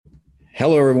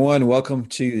Hello, everyone. Welcome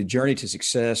to the Journey to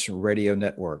Success Radio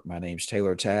Network. My name is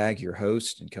Taylor Tagg, your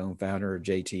host and co-founder of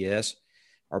JTS.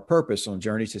 Our purpose on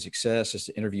Journey to Success is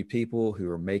to interview people who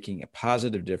are making a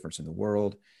positive difference in the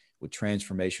world with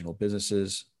transformational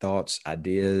businesses, thoughts,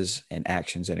 ideas, and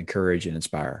actions that encourage and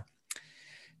inspire.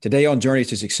 Today on Journey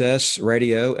to Success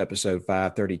Radio, episode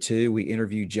 532, we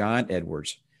interview John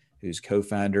Edwards, who's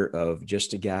co-founder of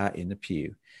Just a Guy in the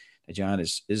Pew. Now, John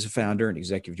is a founder and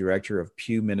executive director of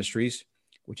Pew Ministries,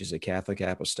 which is a Catholic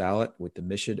apostolate with the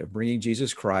mission of bringing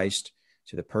Jesus Christ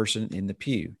to the person in the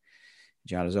pew.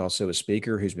 John is also a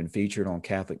speaker who's been featured on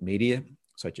Catholic media,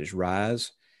 such as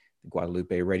Rise, the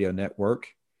Guadalupe Radio Network,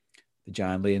 the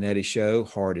John Leonetti Show,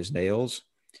 Hard as Nails,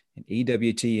 and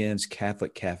EWTN's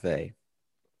Catholic Cafe.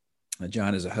 Now,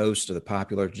 John is a host of the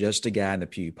popular Just a Guy in the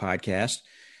Pew podcast,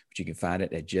 which you can find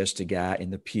it at Just a Guy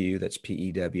in the Pew, that's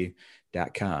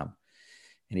PEW.com.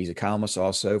 And he's a columnist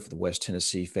also for the West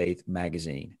Tennessee Faith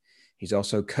magazine. He's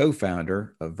also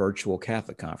co-founder of Virtual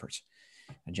Catholic Conference.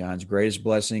 And John's greatest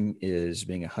blessing is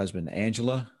being a husband to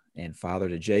Angela and father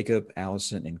to Jacob,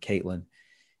 Allison, and Caitlin.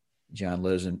 John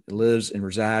lives and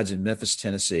resides in Memphis,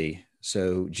 Tennessee.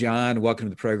 So, John, welcome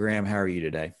to the program. How are you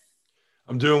today?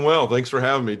 I'm doing well. Thanks for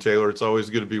having me, Taylor. It's always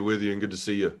good to be with you and good to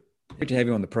see you. Great to have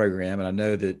you on the program. And I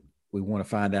know that we want to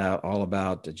find out all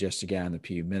about the Just a Guy in the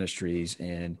Pew Ministries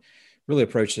and really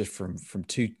approach this from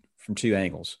two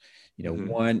angles.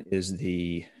 One is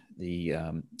the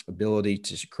ability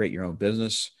to create your own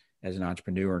business as an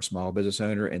entrepreneur and small business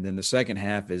owner, and then the second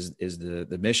half is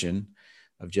the mission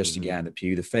of Just a Guy in the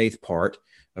Pew, the faith part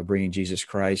of bringing Jesus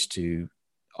Christ to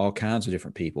all kinds of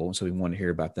different people. So we want to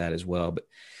hear about that as well. But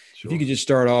Sure. If you could just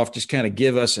start off, just kind of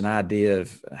give us an idea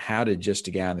of how did Just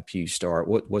a Guy in the Pew start?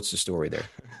 What's the story there?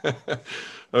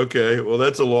 Okay. Well,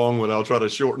 that's a long one. I'll try to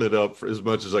shorten it up for as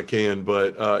much as I can.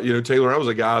 But, Taylor, I was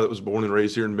a guy that was born and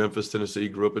raised here in Memphis, Tennessee,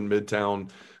 grew up in Midtown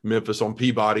Memphis on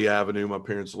Peabody Avenue. My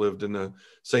parents lived in the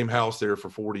same house there for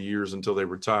 40 years until they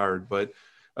retired, but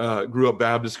grew up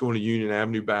Baptist, going to Union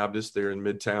Avenue Baptist there in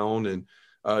Midtown, and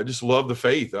just loved the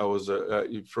faith. I was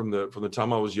from the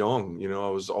time I was young, I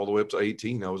was all the way up to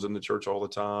 18. I was in the church all the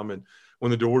time. And when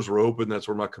the doors were open, that's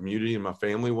where my community and my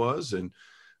family was. And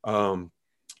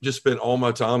just spent all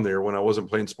my time there. When I wasn't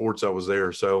playing sports, I was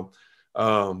there. So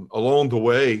along the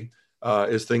way,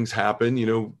 as things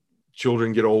happen,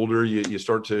 children get older, you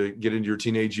start to get into your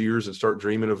teenage years and start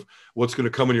dreaming of what's going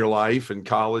to come in your life and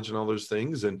college and all those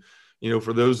things. And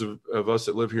for those of us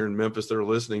that live here in Memphis that are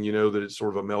listening, that it's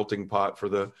sort of a melting pot for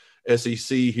the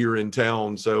SEC here in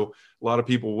town. So a lot of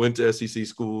people went to SEC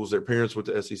schools, their parents went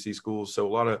to SEC schools. So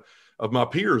a lot of my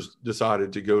peers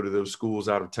decided to go to those schools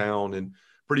out of town. And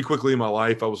pretty quickly in my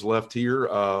life, I was left here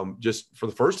just for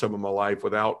the first time in my life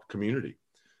without community,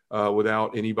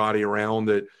 without anybody around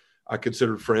that I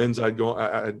considered friends. I'd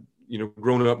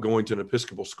grown up going to an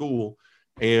Episcopal school,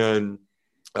 and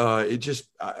it just,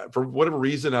 for whatever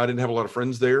reason, I didn't have a lot of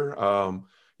friends there.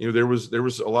 There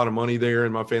was a lot of money there,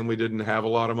 and my family didn't have a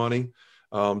lot of money.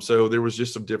 So there was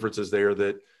just some differences there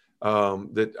that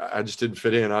I just didn't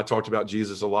fit in. I talked about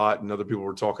Jesus a lot, and other people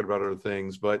were talking about other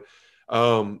things. But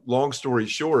long story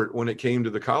short, when it came to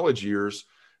the college years,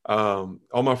 all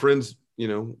my friends,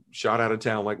 shot out of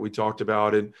town like we talked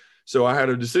about. And so I had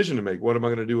a decision to make. What am I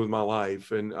going to do with my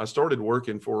life? And I started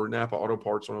working for Napa Auto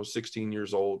Parts when I was 16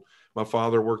 years old. My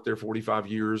father worked there 45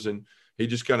 years, and he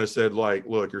just kind of said,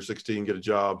 look, you're 16, get a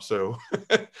job. So,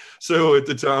 so at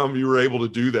the time you were able to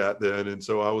do that then. And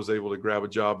so I was able to grab a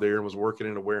job there and was working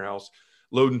in a warehouse,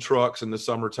 loading trucks in the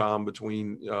summertime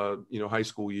between, high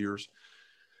school years.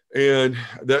 And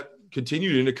that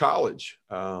continued into college.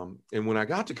 And when I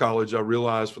got to college, I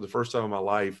realized for the first time in my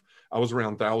life, I was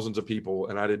around thousands of people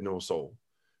and I didn't know a soul.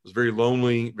 I was very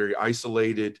lonely, very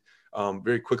isolated.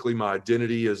 Very quickly, my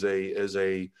identity as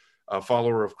a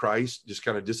follower of Christ just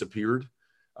kind of disappeared.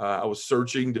 I was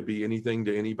searching to be anything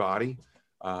to anybody.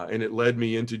 And it led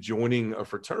me into joining a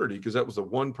fraternity, because that was the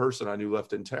one person I knew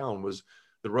left in town was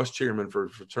the Rush chairman for a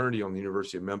fraternity on the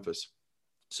University of Memphis.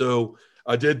 So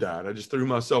I did that. I just threw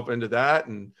myself into that,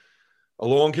 and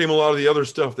along came a lot of the other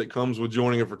stuff that comes with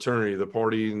joining a fraternity, the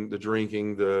partying, the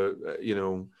drinking,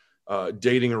 the,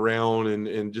 dating around,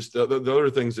 and just the other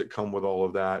things that come with all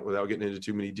of that, without getting into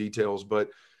too many details. But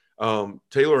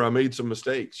Taylor, I made some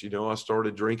mistakes. I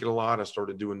started drinking a lot. I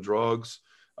started doing drugs.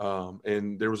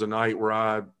 And there was a night where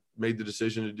I made the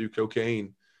decision to do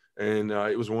cocaine. And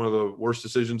it was one of the worst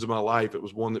decisions of my life. It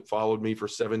was one that followed me for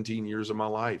 17 years of my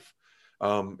life.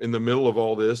 In the middle of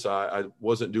all this, I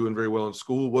wasn't doing very well in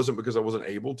school. It wasn't because I wasn't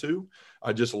able to.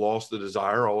 I just lost the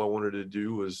desire. All I wanted to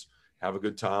do was have a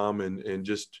good time and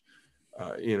just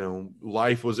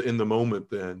life was in the moment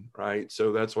then, right?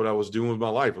 So that's what I was doing with my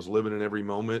life, was living in every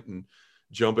moment and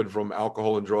jumping from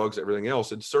alcohol and drugs, everything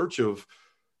else, in search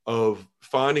of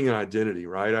finding an identity,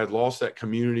 right? I'd lost that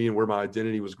community and where my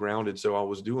identity was grounded. So I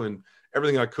was doing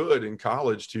everything I could in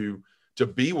college to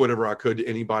be whatever I could to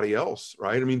anybody else,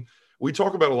 right? I mean, we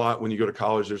talk about a lot when you go to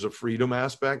college, there's a freedom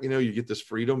aspect, you get this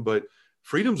freedom, but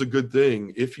freedom's a good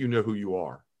thing if you know who you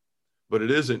are, but it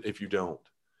isn't if you don't.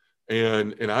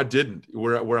 And I didn't.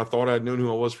 Where I thought I'd known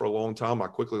who I was for a long time, I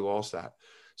quickly lost that.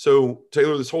 So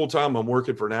Taylor, this whole time I'm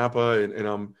working for Napa, and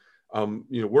I'm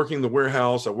working the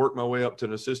warehouse. I worked my way up to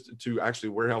an assistant to actually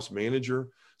warehouse manager.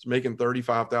 It's making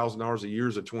 $35,000 a year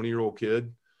as a 20-year-old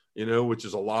kid, which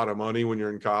is a lot of money when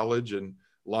you're in college, and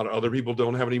a lot of other people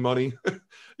don't have any money,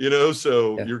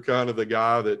 so Yeah. you're kind of the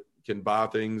guy that can buy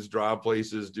things, drive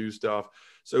places, do stuff.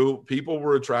 So people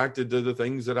were attracted to the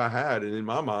things that I had. And in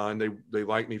my mind, they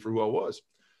liked me for who I was.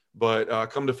 But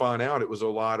come to find out, it was a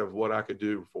lot of what I could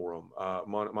do for them.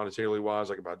 Monetarily wise,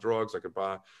 I could buy drugs. I could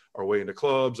buy our way into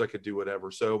clubs. I could do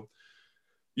whatever. So,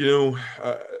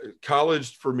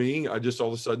 college for me, I just all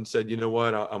of a sudden said, you know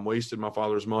what, I'm wasting my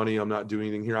father's money. I'm not doing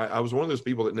anything here. I was one of those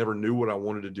people that never knew what I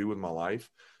wanted to do with my life.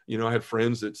 I had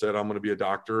friends that said, I'm going to be a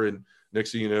doctor. And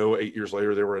next thing you know, 8 years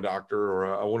later, they were a doctor,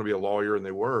 or I want to be a lawyer, and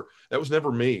they were. That was never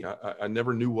me. I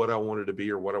never knew what I wanted to be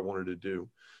or what I wanted to do.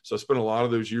 So I spent a lot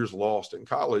of those years lost in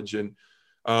college. And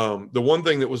the one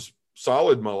thing that was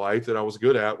solid in my life that I was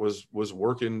good at was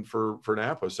working for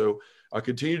Napa. So I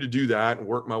continued to do that and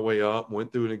work my way up,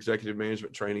 went through an executive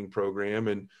management training program,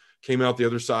 and came out the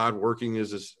other side working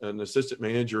as an assistant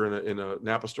manager in a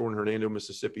Napa store in Hernando,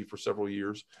 Mississippi for several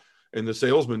years. And the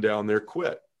salesman down there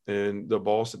quit. And the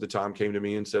boss at the time came to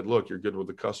me and said, look, you're good with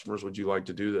the customers. Would you like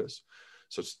to do this?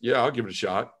 So yeah, I'll give it a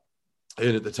shot.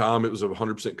 And at the time it was a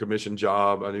 100% commission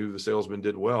job. I knew the salesman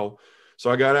did well.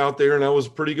 So I got out there and I was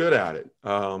pretty good at it.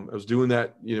 I was doing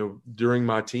that, during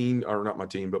my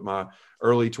my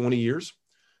early 20 years.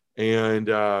 And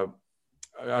I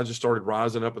just started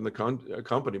rising up in the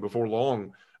company. Before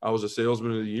long, I was a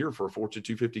salesman of the year for a Fortune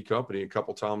 250 company a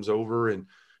couple times over, and,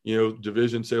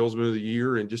 division salesman of the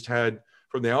year, and just had,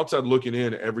 from the outside looking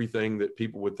in, everything that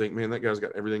people would think, man, that guy's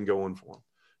got everything going for him.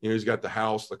 He's got the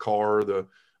house, the car,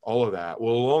 all of that.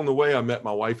 Well, along the way, I met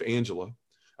my wife, Angela.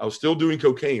 I was still doing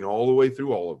cocaine all the way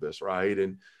through all of this, right?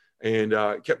 And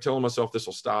kept telling myself, this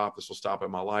will stop in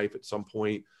my life at some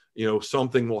point.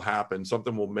 Something will happen.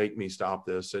 Something will make me stop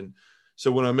this. And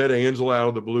so when I met Angela out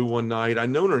of the blue one night,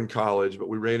 I'd known her in college, but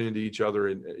we ran into each other,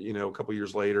 and a couple of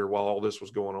years later while all this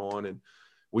was going on, and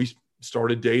we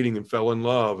started dating and fell in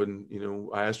love. And,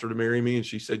 I asked her to marry me, and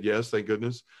she said yes, thank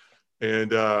goodness.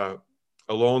 And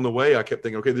along the way, I kept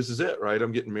thinking, okay, this is it, right?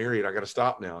 I'm getting married. I got to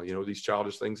stop now. These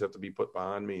childish things have to be put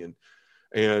behind me.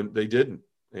 And they didn't.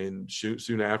 And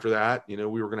soon after that, we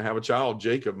were going to have a child,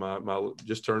 Jacob, my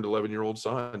just turned 11-year-old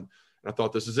son. And I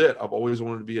thought, this is it. I've always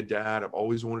wanted to be a dad. I've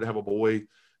always wanted to have a boy.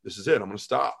 This is it. I'm going to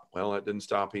stop. Well, that didn't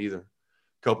stop either.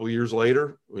 A couple of years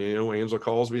later, Angela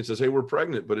calls me and says, hey, we're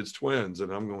pregnant, but it's twins.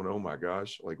 And I'm going, oh my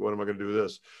gosh, like, what am I going to do with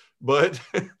this? But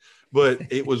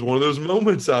it was one of those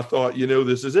moments I thought,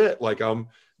 this is it. Like,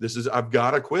 I've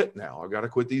got to quit now. I've got to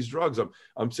quit these drugs.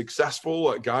 I'm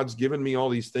successful. God's given me all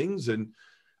these things. And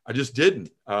I just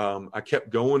didn't. I kept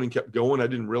going and kept going. I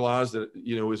didn't realize that,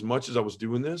 as much as I was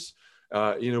doing this,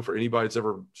 for anybody that's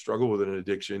ever struggled with an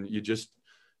addiction,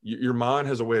 your mind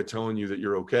has a way of telling you that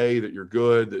you're okay, that you're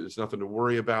good, that it's nothing to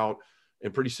worry about.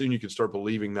 And pretty soon you can start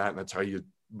believing that. And that's how you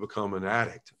become an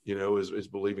addict, is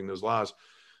believing those lies.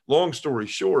 Long story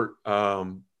short, I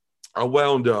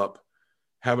wound up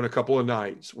having a couple of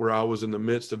nights where I was in the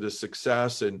midst of this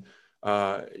success and,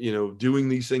 doing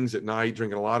these things at night,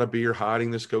 drinking a lot of beer,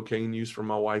 hiding this cocaine use from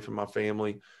my wife and my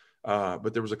family.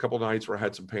 But there was a couple of nights where I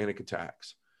had some panic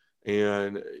attacks,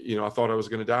 and, I thought I was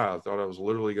going to die. I thought I was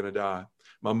literally going to die.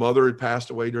 My mother had passed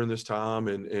away during this time,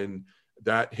 and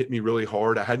that hit me really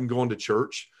hard. I hadn't gone to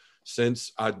church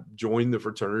since I joined the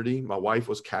fraternity. My wife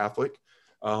was Catholic.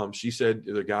 She said,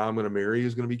 the guy I'm going to marry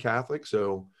is going to be Catholic.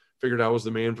 So figured I was the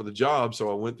man for the job.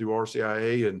 So I went through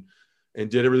RCIA and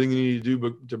did everything you need to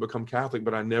do to become Catholic,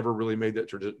 but I never really made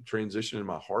that transition in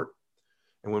my heart.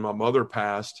 And when my mother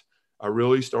passed, I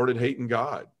really started hating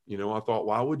God. I thought,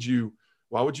 why would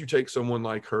you take someone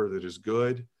like her that is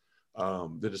good,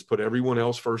 that has put everyone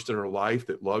else first in her life,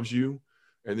 that loves you,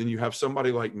 and then you have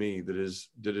somebody like me that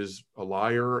is a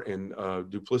liar and a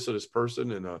duplicitous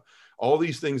person and all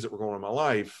these things that were going on in my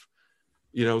life.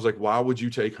 I was like, why would you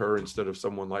take her instead of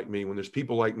someone like me when there's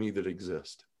people like me that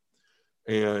exist?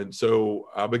 And so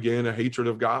I began a hatred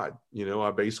of God.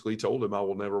 I basically told him, I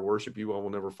will never worship you. I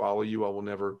will never follow you. I will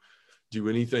never do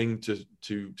anything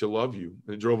to love you.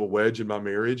 And it drove a wedge in my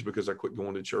marriage because I quit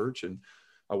going to church, and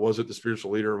I wasn't the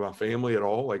spiritual leader of my family at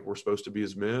all, like we're supposed to be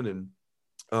as men. And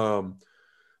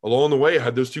along the way, I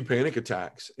had those 2 panic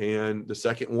attacks. And the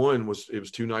second one was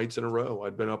 2 nights in a row.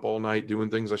 I'd been up all night doing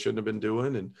things I shouldn't have been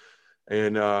doing.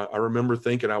 And I remember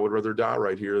thinking I would rather die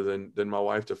right here than my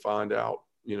wife to find out,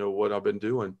 what I've been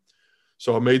doing.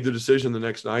 So I made the decision the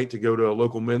next night to go to a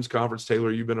local men's conference,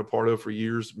 Taylor, you've been a part of for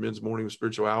years, Men's Morning with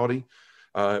Spirituality,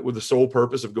 with the sole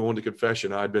purpose of going to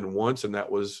confession. I'd been once, and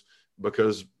that was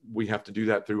because we have to do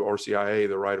that through RCIA,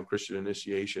 the Rite of Christian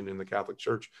Initiation in the Catholic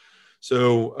Church.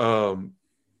 So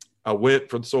I went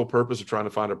for the sole purpose of trying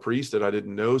to find a priest that I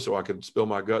didn't know so I could spill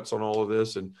my guts on all of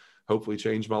this and hopefully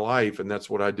change my life. And that's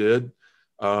what I did.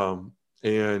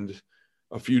 And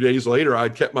a few days later,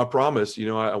 I'd kept my promise.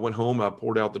 I went home, I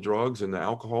poured out the drugs and the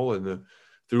alcohol and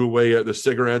threw away the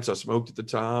cigarettes I smoked at the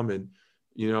time. And,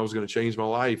 I was going to change my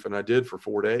life. And I did for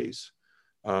 4 days.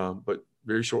 But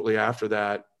very shortly after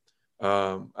that,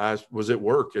 I was at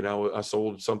work and I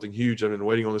sold something huge. I've been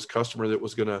waiting on this customer that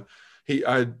was going to,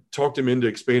 I talked him into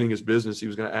expanding his business. He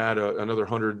was going to add another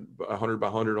 100 by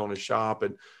 100 on his shop.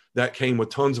 And that came with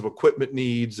tons of equipment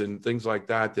needs and things like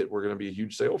that were going to be a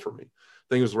huge sale for me.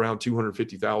 I think it was around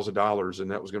 $250,000,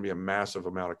 and that was going to be a massive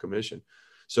amount of commission.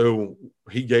 So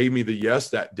he gave me the yes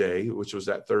that day, which was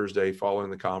that Thursday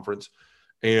following the conference,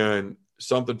 and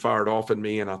something fired off in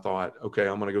me. And I thought, okay,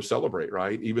 I'm going to go celebrate,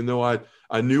 right? Even though I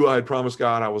knew I had promised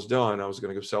God I was done, I was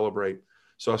going to go celebrate.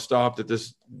 So I stopped at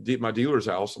my dealer's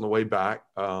house on the way back,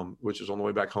 which was on the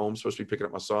way back home, supposed to be picking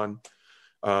up my son.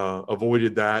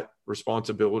 Avoided that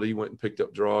responsibility, went and picked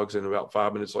up drugs. And about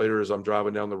 5 minutes later, as I'm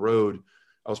driving down the road,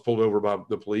 I was pulled over by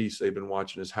the police. They'd been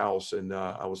watching his house, and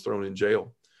I was thrown in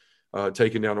jail,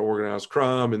 taken down to organized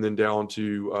crime, and then down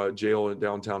to jail in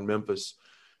downtown Memphis.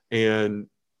 And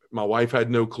my wife had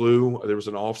no clue. There was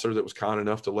an officer that was kind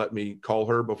enough to let me call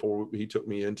her before he took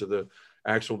me into the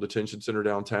actual detention center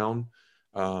downtown.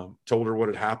 Told her what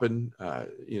had happened.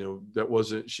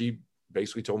 She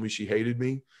basically told me she hated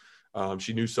me.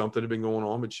 She knew something had been going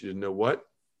on, but she didn't know what.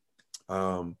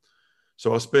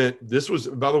 So this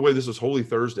was Holy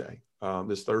Thursday.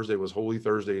 This Thursday was Holy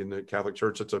Thursday in the Catholic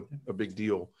Church. That's a big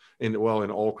deal. In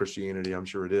all Christianity, I'm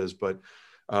sure it is. But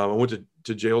I went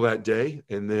to jail that day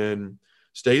and then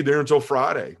stayed there until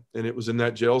Friday. And it was in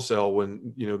that jail cell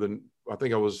when, I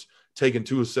think I was taken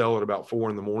to a cell at about 4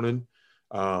 a.m.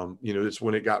 It's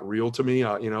when it got real to me.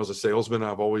 As a salesman,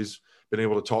 I've always been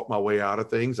able to talk my way out of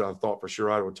things. I thought for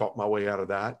sure I would talk my way out of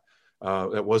that.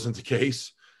 That wasn't the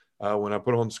case. When I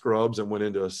put on scrubs and went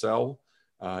into a cell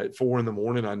at 4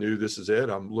 a.m, I knew this is it.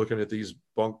 I'm looking at these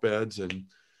bunk beds and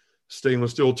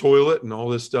stainless steel toilet and all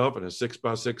this stuff and a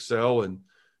 6x6 cell. And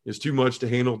it's too much to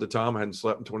handle at the time. I hadn't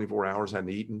slept in 24 hours,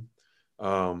 hadn't eaten.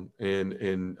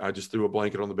 And I just threw a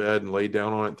blanket on the bed and laid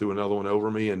down on it and threw another one over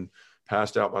me and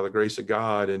passed out by the grace of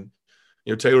God. And,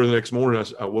 Taylor, the next morning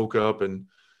I woke up and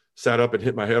sat up and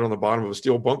hit my head on the bottom of a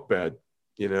steel bunk bed,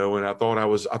 and I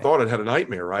thought I'd had a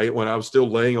nightmare, right? When I was still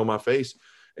laying on my face.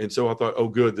 And so I thought, oh,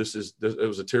 good. It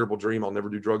was a terrible dream. I'll never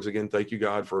do drugs again. Thank you,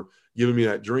 God, for giving me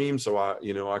that dream. So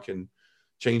I can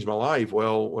change my life.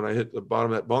 Well, when I hit the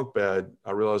bottom of that bunk bed,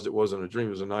 I realized it wasn't a dream.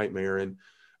 It was a nightmare. And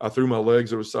I threw my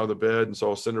legs over the side of the bed and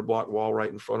saw a cinder block wall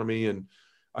right in front of me. And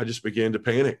I just began to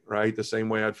panic, right? The same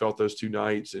way I'd felt those 2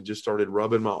 nights. It just started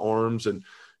rubbing my arms and,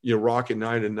 rocking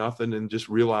night and nothing, and just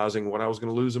realizing what I was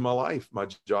going to lose in my life, my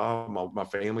job, my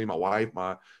family, my wife,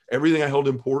 everything I held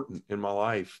important in my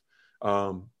life.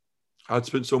 I'd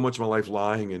spent so much of my life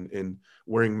lying and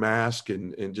wearing masks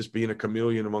and just being a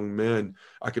chameleon among men.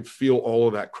 I could feel all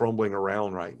of that crumbling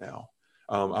around right now.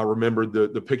 I remembered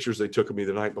the pictures they took of me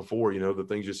the night before, the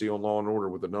things you see on Law and Order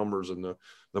with the numbers and the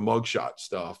mugshot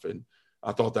stuff. And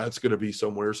I thought that's going to be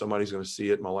somewhere. Somebody's going to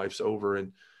see it. My life's over.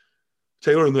 And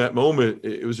Taylor, in that moment,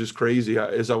 it was just crazy.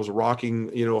 As I was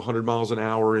rocking, 100 miles an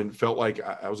hour and felt like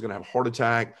I was going to have a heart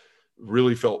attack,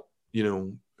 really felt,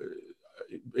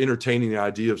 entertaining the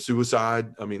idea of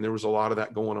suicide. I mean, there was a lot of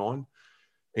that going on.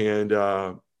 And,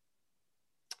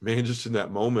 man, just in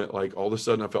that moment, like all of a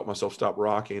sudden I felt myself stop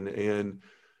rocking. And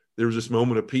there was this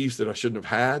moment of peace that I shouldn't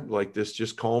have had, like this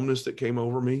just calmness that came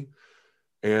over me.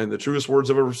 And the truest words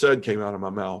I've ever said came out of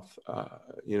my mouth.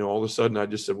 All of a sudden I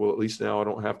just said, well, at least now I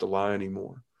don't have to lie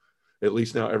anymore. At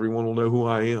least now everyone will know who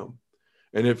I am.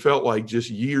 And it felt like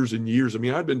just years and years. I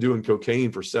mean, I'd been doing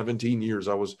cocaine for 17 years.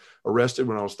 I was arrested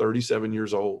when I was 37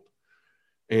 years old.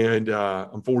 And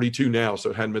I'm 42 now,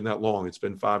 so it hadn't been that long. It's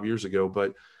been 5 years ago.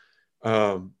 But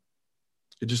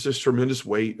it just this tremendous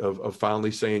weight of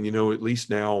finally saying, at least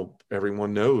now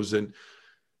everyone knows. And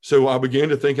so I began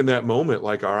to think in that moment,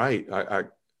 like, all right,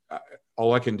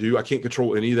 all I can do, I can't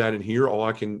control any of that in here. All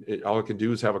I can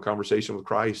do is have a conversation with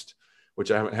Christ,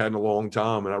 which I haven't had in a long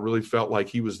time. And I really felt like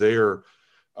he was there,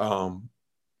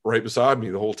 right beside me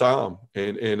the whole time.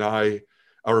 And I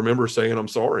remember saying, I'm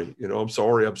sorry, I'm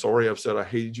sorry. I've said, I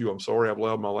hated you. I'm sorry. I've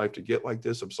allowed my life to get like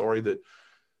this. I'm sorry that,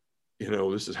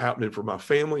 this is happening for my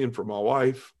family and for my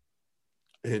wife.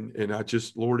 And I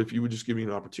just, Lord, if you would just give me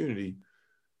an opportunity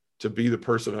to be the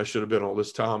person I should have been all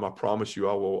this time, I promise you,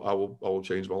 I will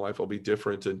change my life. I'll be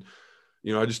different. And,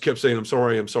 I just kept saying, I'm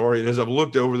sorry. And as I've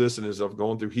looked over this and as I've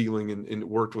gone through healing and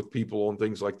worked with people on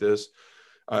things like this,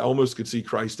 I almost could see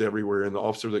Christ everywhere. And the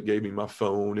officer that gave me my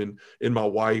phone and my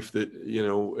wife that,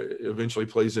 eventually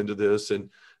plays into this and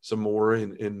some more.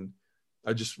 And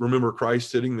I just remember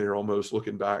Christ sitting there almost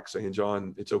looking back saying,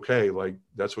 John, it's okay. Like,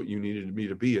 that's what you needed me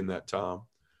to be in that time.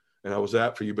 And I was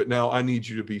that for you. But now I need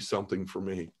you to be something for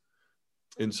me.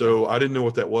 And so I didn't know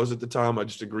what that was at the time. I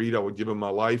just agreed I would give him my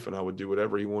life and I would do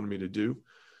whatever he wanted me to do.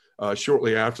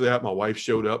 Shortly after that, my wife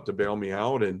showed up to bail me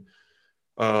out. And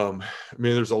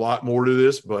there's a lot more to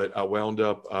this, but I wound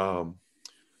up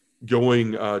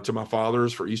going to my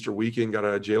father's for Easter weekend, got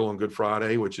out of jail on Good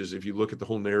Friday, which is, if you look at the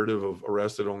whole narrative of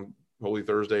arrested on Holy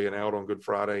Thursday and out on Good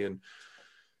Friday, and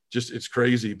just, it's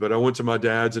crazy. But I went to my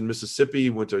dad's in Mississippi,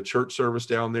 went to a church service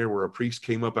down there where a priest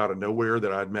came up out of nowhere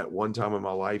that I'd met one time in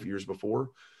my life years before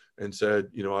and said,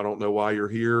 I don't know why you're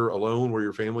here alone where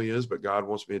your family is, but God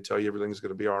wants me to tell you everything's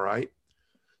going to be all right.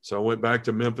 So I went back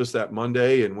to Memphis that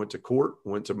Monday and went to court,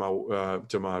 went to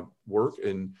my work,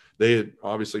 and they had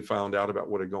obviously found out about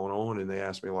what had gone on, and they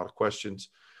asked me a lot of questions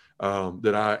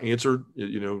that I answered,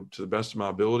 to the best of my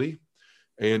ability,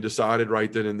 and decided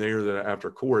right then and there that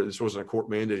after court, this wasn't a court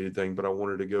mandated thing, but I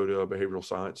wanted to go to a behavioral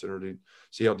science center to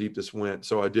see how deep this went.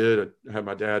 So I did. I had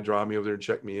my dad drive me over there and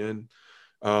check me in.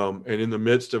 And in the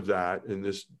midst of that, and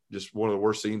this just one of the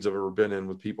worst scenes I've ever been in,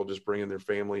 with people just bringing their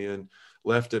family in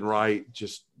left and right,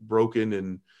 just broken,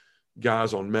 and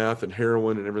guys on meth and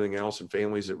heroin and everything else, and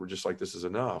families that were just like, this is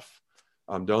enough.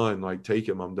 I'm done. Like, take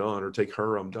him, I'm done, or take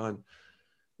her, I'm done.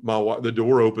 The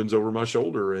door opens over my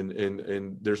shoulder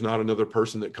and there's not another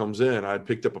person that comes in. I had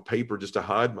picked up a paper just to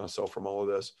hide myself from all of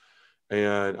this.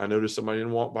 And I noticed somebody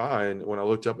didn't walk by. And when I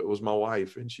looked up, it was my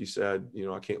wife. And she said,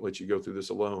 I can't let you go through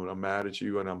this alone. I'm mad at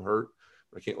you and I'm hurt,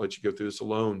 but I can't let you go through this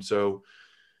alone. So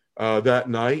that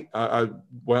night, I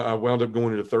wound up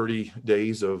going into 30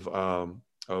 days of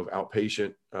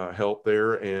outpatient help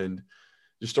there, and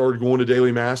just started going to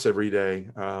daily mass every day.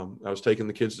 I was taking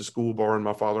the kids to school, borrowing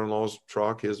my father-in-law's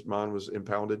truck. Mine was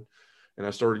impounded. And I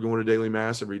started going to daily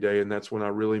mass every day. And that's when I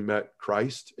really met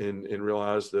Christ and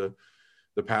realized the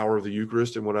power of the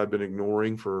Eucharist and what I'd been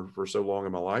ignoring for so long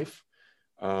in my life.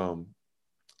 And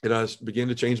I began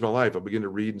to change my life. I began to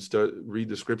read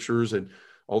the scriptures, and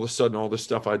all of a sudden, all this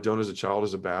stuff I'd done as a child,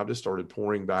 as a Baptist, started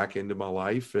pouring back into my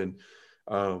life. And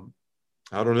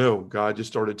I don't know, God just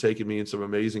started taking me in some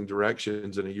amazing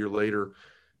directions. And a year later,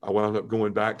 I wound up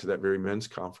going back to that very men's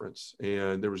conference.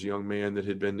 And there was a young man that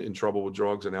had been in trouble with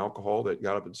drugs and alcohol that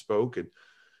got up and spoke. And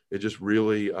it just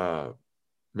really,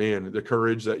 the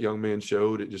courage that young man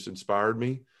showed, it just inspired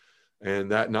me.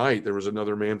 And that night, there was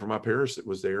another man from my parish that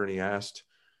was there, and he asked,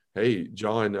 hey,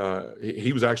 John,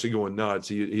 he was actually going nuts.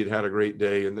 He had had a great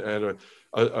day and had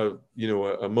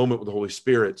a moment with the Holy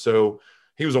Spirit. So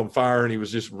he was on fire, and he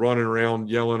was just running around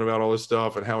yelling about all this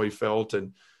stuff and how he felt.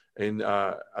 And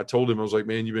I told him, I was like,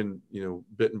 man, you've been,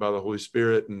 bitten by the Holy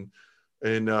Spirit. And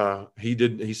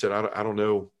he said, I don't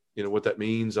know, what that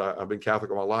means. I've been Catholic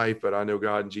all my life, but I know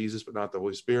God and Jesus, but not the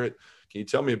Holy Spirit. Can you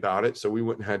tell me about it? So we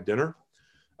went and had dinner.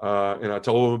 And I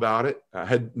told him about it.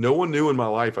 No one knew in my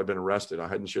life I'd been arrested. I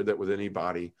hadn't shared that with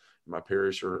anybody in my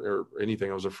parish or anything.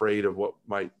 I was afraid of what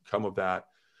might come of that.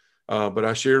 But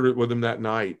I shared it with him that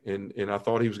night, and I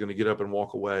thought he was going to get up and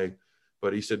walk away.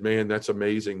 But he said, man, that's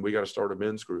amazing. We got to start a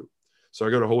men's group. So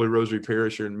I go to Holy Rosary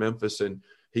Parish here in Memphis, and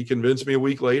he convinced me a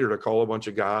week later to call a bunch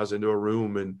of guys into a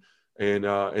room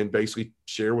and basically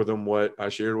share with them what I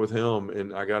shared with him.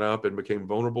 And I got up and became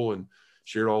vulnerable and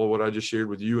shared all of what I just shared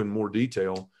with you in more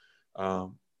detail.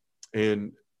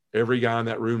 And every guy in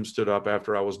that room stood up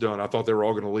after I was done. I thought they were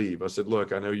all going to leave. I said,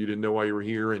 look, I know you didn't know why you were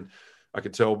here, and I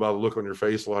could tell by the look on your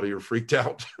face, a lot of you were freaked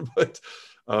out, but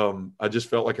I just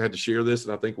felt like I had to share this.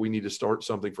 And I think we need to start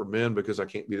something for men, because I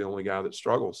can't be the only guy that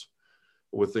struggles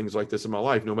with things like this in my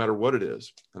life, no matter what it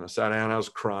is. And I sat down, I was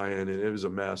crying, and it was a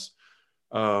mess.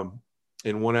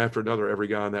 And one after another, every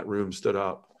guy in that room stood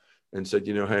up and said,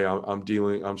 hey,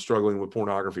 I'm struggling with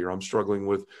pornography, or I'm struggling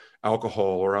with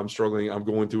alcohol, or I'm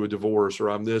going through a divorce, or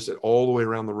I'm this, all the way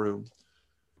around the room.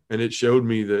 And it showed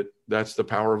me that that's the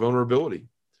power of vulnerability.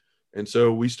 And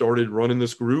so we started running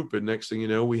this group, and next thing you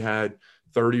know, we had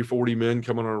 30 or 40 men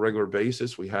coming on a regular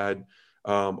basis. We had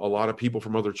a lot of people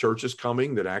from other churches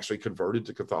coming that actually converted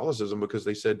to Catholicism because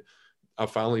they said, I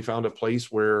finally found a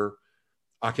place where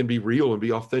I can be real and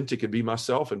be authentic and be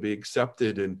myself and be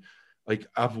accepted. And like,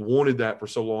 I've wanted that for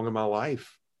so long in my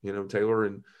life, Taylor.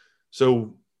 And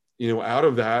so, out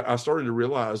of that, I started to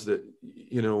realize that,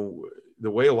 the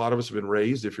way a lot of us have been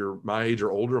raised, if you're my age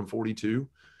or older, I'm 42,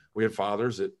 we had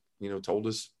fathers that, told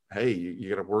us, hey, you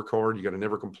got to work hard. You got to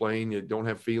never complain. You don't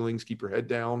have feelings, keep your head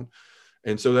down.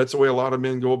 And so that's the way a lot of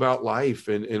men go about life.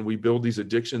 And we build these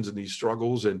addictions and these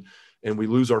struggles, and we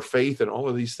lose our faith and all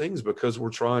of these things because we're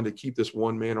trying to keep this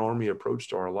one man army approach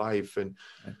to our life. And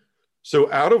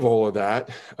so out of all of that,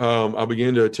 I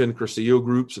began to attend Cursillo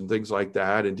groups and things like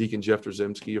that. And Deacon Jeff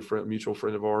Drzymski, a mutual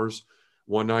friend of ours,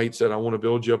 one night said, I want to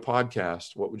build you a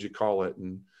podcast. What would you call it?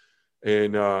 And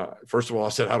first of all, I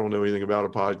said, I don't know anything about a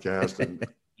podcast, and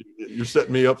you're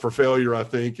setting me up for failure, I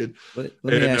think. And let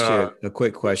me ask you a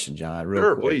quick question, John,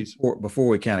 real quick, please. Before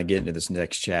we kind of get into this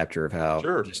next chapter of how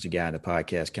just a guy in the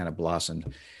podcast kind of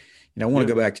blossomed. I want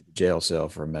to go back to the jail cell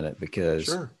for a minute,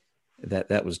 because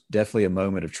that was definitely a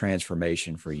moment of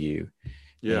transformation for you.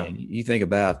 Yeah. And you think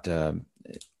about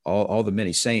all the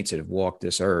many saints that have walked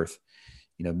this earth.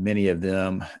 Many of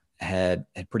them had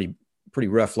pretty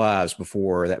rough lives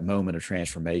before that moment of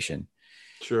transformation.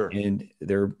 Sure. And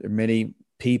there are many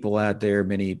people out there,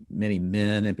 many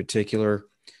men in particular,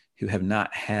 who have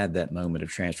not had that moment of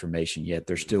transformation yet.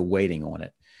 They're still waiting on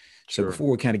it. So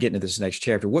before we kind of get into this next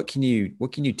chapter, what can you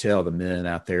tell the men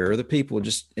out there, or the people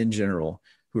just in general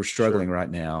who are struggling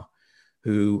right now,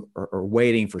 who are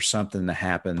waiting for something to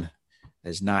happen that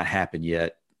has not happened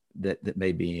yet, that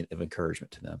may be of encouragement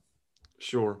to them?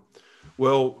 Sure.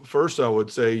 Well, first I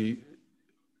would say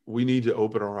we need to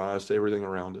open our eyes to everything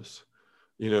around us.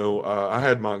 I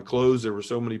had mine closed. There were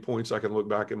so many points I can look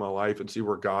back in my life and see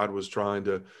where God was trying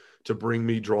to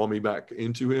draw me back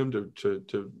into him,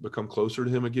 to become closer to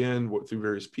him again, through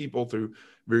various people, through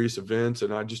various events.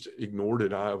 And I just ignored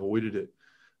it. I avoided it.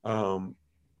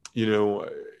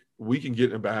 We can get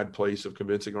in a bad place of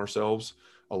convincing ourselves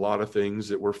a lot of things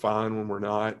that we're fine when we're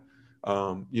not.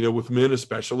 With men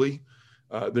especially,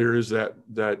 there is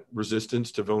that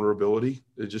resistance to vulnerability.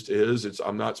 It just is.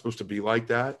 I'm not supposed to be like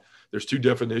that. There's two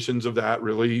definitions of that,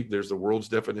 really. There's the world's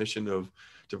definition of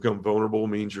to become vulnerable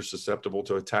means you're susceptible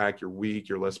to attack, you're weak,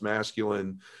 you're less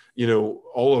masculine,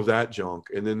 all of that junk.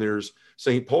 And then there's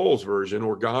St. Paul's version,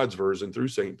 or God's version through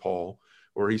St. Paul,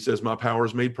 where he says, my power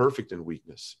is made perfect in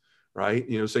weakness, right?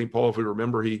 St. Paul, if we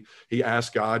remember, he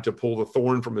asked God to pull the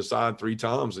thorn from his side 3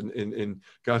 times. And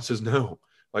God says, no,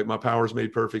 like, my power is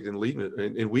made perfect in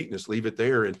weakness, leave it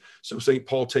there. And so St.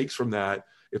 Paul takes from that,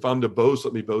 if I'm to boast,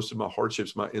 let me boast in my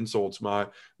hardships, my insults,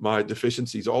 my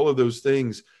deficiencies, all of those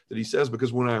things that he says,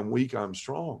 because when I'm weak, I'm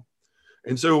strong.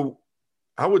 And so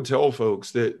I would tell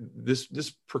folks that this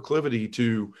proclivity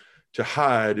to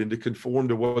hide and to conform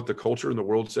to what the culture and the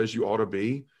world says you ought to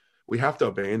be, we have to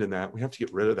abandon that. We have to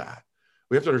get rid of that.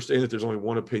 We have to understand that there's only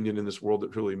one opinion in this world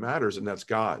that really matters, and that's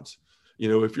God's.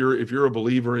 If you're a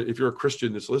believer, if you're a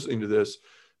Christian that's listening to this,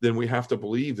 then we have to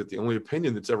believe that the only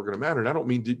opinion that's ever going to matter, and I don't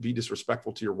mean to be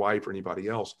disrespectful to your wife or anybody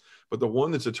else, but the one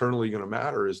that's eternally going to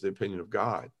matter is the opinion of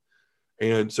God.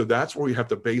 And so that's where we have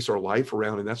to base our life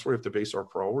around, and that's where we have to base our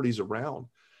priorities around.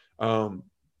 And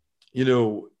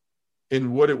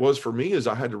what it was for me is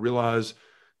I had to realize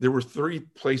there were 3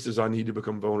 places I needed to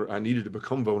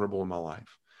become vulnerable in my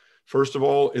life. First of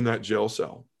all, in that jail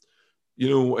cell.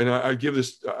 And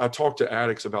I talk to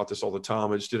addicts about this all the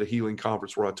time. I just did a healing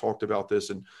conference where I talked about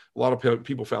this, and a lot of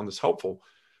people found this helpful.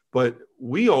 But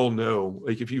we all know,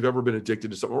 like, if you've ever been addicted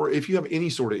to something, or if you have any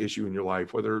sort of issue in your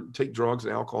life, whether take drugs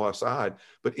and alcohol aside,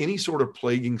 but any sort of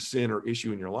plaguing sin or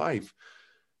issue in your life,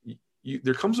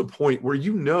 there comes a point where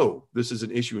this is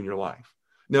an issue in your life.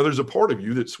 Now, there's a part of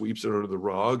you that sweeps it under the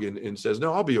rug and says,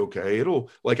 no, I'll be okay.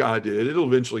 Like I did, it'll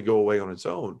eventually go away on its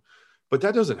own. But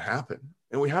that doesn't happen.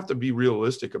 And we have to be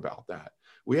realistic about that.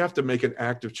 We have to make an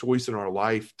active choice in our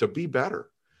life to be better.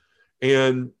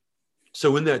 And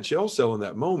so in that jail cell, in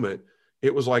that moment,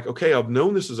 it was like, okay, I've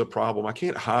known this is a problem. I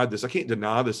can't hide this. I can't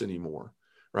deny this anymore,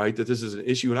 right? That this is an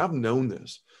issue, and I've known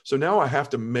this. So now I have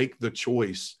to make the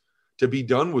choice to be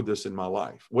done with this in my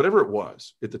life, whatever it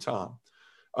was at the time.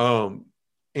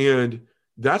 And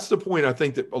that's the point I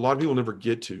think that a lot of people never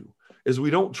get to, is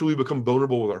we don't truly become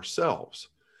vulnerable with ourselves,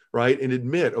 right? And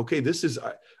admit, okay,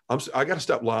 I got to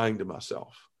stop lying to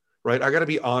myself. right? I got to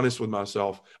be honest with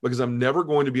myself because I'm never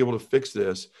going to be able to fix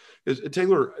this. Because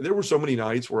Taylor, there were so many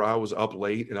nights where I was up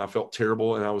late and I felt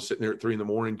terrible, and I was sitting there at 3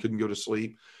 a.m, couldn't go to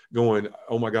sleep, going,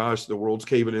 oh my gosh, the world's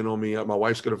caving in on me. My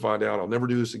wife's going to find out. I'll never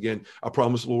do this again. I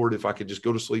promise, Lord, if I could just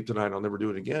go to sleep tonight, I'll never do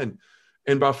it again.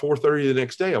 And by 4:30 the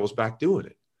next day, I was back doing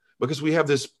it, because we have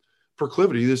this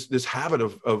proclivity, this habit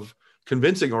of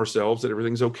convincing ourselves that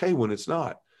everything's okay when it's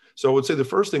not. So I would say the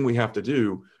first thing we have to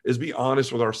do is be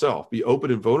honest with ourselves, be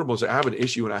open and vulnerable, and say, I have an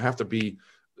issue and I have to be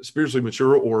spiritually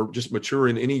mature, or just mature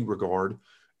in any regard,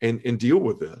 and deal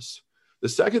with this. The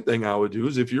second thing I would do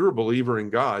is, if you're a believer in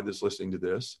God that's listening to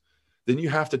this, then you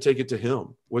have to take it to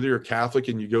him. Whether you're a Catholic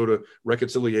and you go to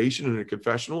reconciliation and a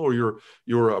confessional, or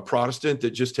you're a Protestant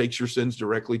that just takes your sins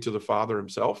directly to the Father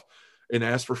himself and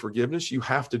asks for forgiveness, you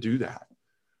have to do that.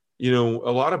 A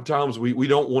lot of times we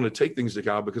don't want to take things to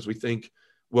God because we think,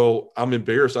 well, I'm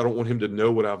embarrassed, I don't want him to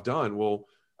know what I've done. Well,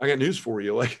 I got news for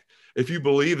you. Like, if you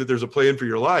believe that there's a plan for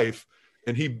your life,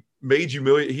 and he made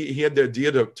you he had the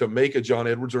idea to make a John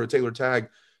Edwards or a Taylor Tagg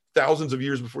thousands of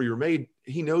years before you were made,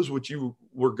 he knows what you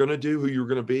were going to do, who you're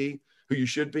going to be, who you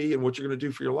should be, and what you're going to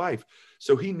do for your life.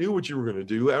 So he knew what you were going to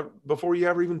do before you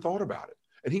ever even thought about it.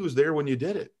 And he was there when you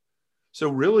did it. So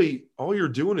really, all you're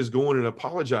doing is going and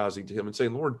apologizing to him and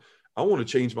saying, Lord, I want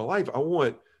to change my life. I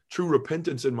want true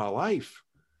repentance in my life.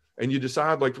 And you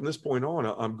decide, like, from this point on,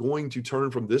 I'm going to turn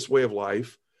from this way of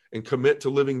life and commit to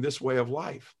living this way of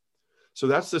life. So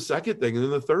that's the second thing. And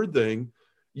then the third thing,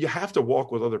 you have to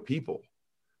walk with other people,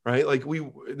 right? Like,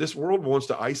 this world wants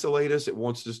to isolate us. It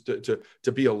wants us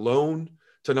to be alone,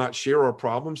 to not share our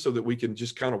problems, so that we can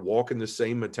just kind of walk in the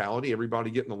same mentality,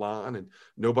 everybody get in the line and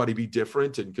nobody be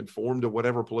different and conform to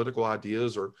whatever political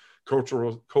ideas or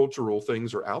cultural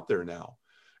things are out there now.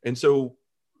 And so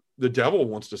the devil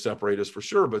wants to separate us for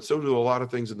sure, but so do a lot of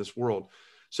things in this world.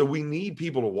 So we need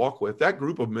people to walk with. That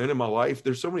group of men in my life,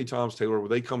 there's so many times, Taylor, where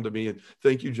they come to me and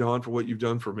thank you, John, for what you've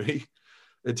done for me.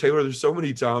 And Taylor, there's so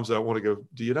many times that I want to go,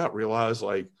 do you not realize,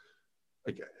 like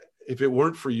if it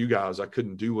weren't for you guys, I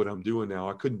couldn't do what I'm doing now.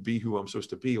 I couldn't be who I'm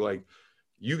supposed to be. Like,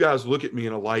 you guys look at me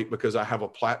in a light because I have a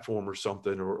platform or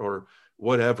something, or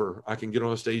whatever. I can get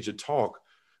on a stage and talk.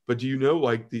 But do you know,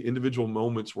 like, the individual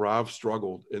moments where I've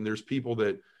struggled, and there's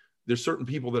certain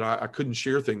people that I couldn't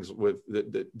share things with,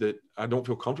 that I don't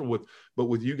feel comfortable with, but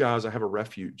with you guys, I have a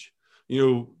refuge.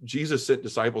 Jesus sent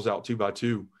disciples out 2 by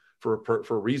 2 for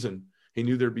a reason. He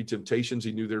knew there'd be temptations.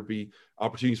 He knew there'd be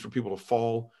opportunities for people to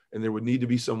fall, and there would need to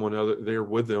be someone other there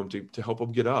with them to help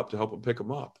them get up, to help them pick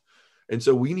them up. And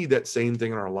so we need that same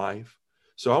thing in our life.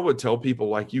 So I would tell people,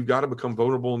 like, you've got to become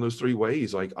vulnerable in those 3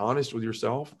 ways, like honest with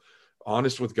yourself,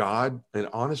 honest with God, and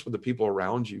honest with the people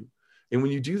around you. And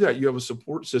when you do that, you have a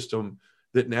support system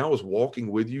that now is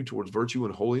walking with you towards virtue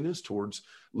and holiness, towards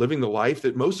living the life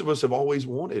that most of us have always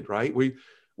wanted, right?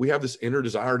 We have this inner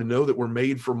desire to know that we're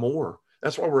made for more.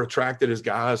 That's why we're attracted as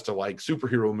guys to, like,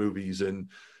 superhero movies and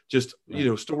just,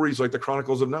 stories like the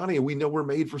Chronicles of Narnia. We know we're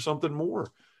made for something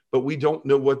more, but we don't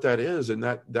know what that is. And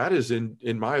that is,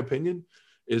 in my opinion,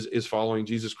 is following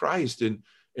Jesus Christ and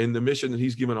the mission that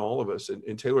he's given all of us.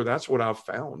 And Taylor, that's what I've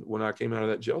found when I came out of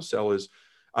that jail cell, is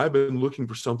I've been looking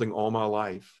for something all my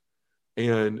life,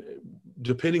 and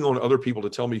depending on other people to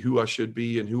tell me who I should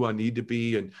be and who I need to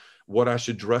be and what I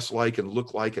should dress like and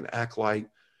look like and act like.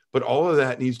 But all of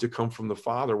that needs to come from the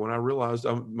Father. When I realized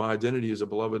my identity as a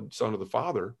beloved son of the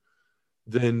Father,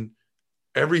 then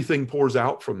everything pours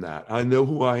out from that. I know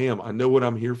who I am. I know what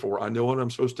I'm here for. I know what I'm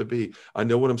supposed to be. I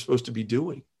know what I'm supposed to be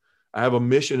doing. I have a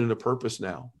mission and a purpose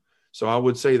now. So I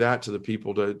would say that to the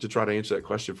people to try to answer that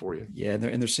question for you. Yeah.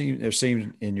 And there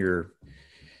seems in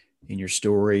your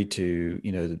story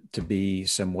to be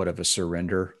somewhat of a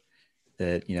surrender,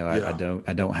 that,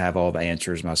 I don't have all the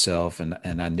answers myself, and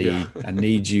I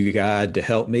need you, God, to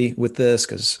help me with this,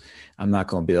 because I'm not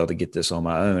going to be able to get this on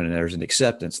my own. And there's an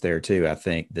acceptance there too. I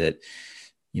think that,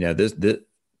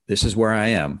 this is where I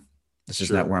am. This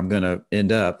is not where I'm going to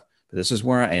end up, but this is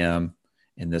where I am,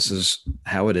 and this is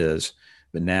how it is.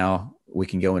 But now we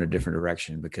can go in a different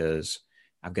direction because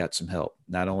I've got some help,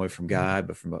 not only from God,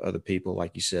 but from other people,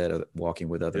 like you said, walking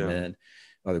with other men,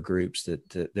 other groups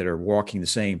that are walking the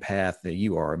same path that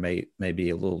you are. It may be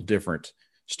a little different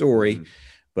story,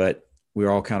 but we're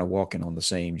all kind of walking on the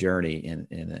same journey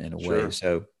in a way.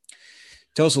 So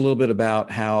tell us a little bit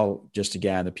about how just a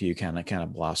guy in the pew kind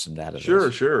of blossomed out of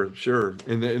this. Sure.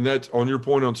 And that's on your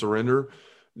point on surrender,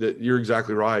 that you're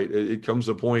exactly right. It comes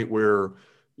to a point where,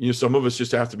 some of us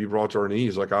just have to be brought to our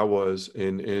knees, like I was.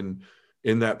 And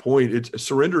in that point,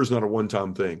 surrender is not a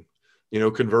one-time thing.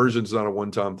 Conversion is not a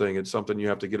one-time thing. It's something you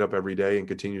have to get up every day and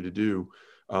continue to do.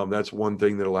 That's one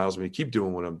thing that allows me to keep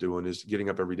doing what I'm doing, is getting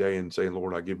up every day and saying,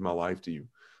 Lord, I give my life to you.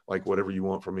 Like, whatever you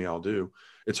want from me, I'll do.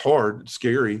 It's hard. It's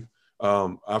scary.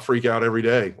 I freak out every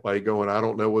day, like going, I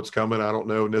don't know what's coming. I don't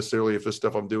know necessarily if this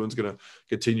stuff I'm doing is going to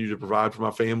continue to provide for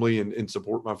my family and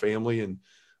support my family and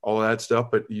all of that stuff.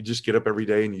 But you just get up every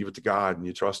day and you give it to God and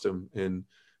you trust him. And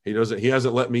he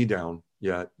hasn't let me down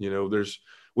yet. You know,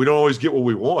 we don't always get what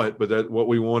we want, but that what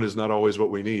we want is not always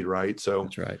what we need. Right. So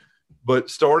That's right.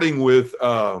 But starting with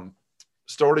the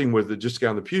just guy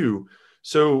in the pew.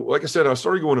 So like I said, I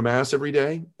started going to mass every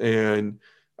day, and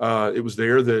it was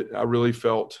there that I really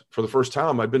felt for the first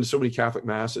time. I'd been to so many Catholic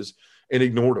masses and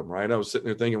ignored them. Right. I was sitting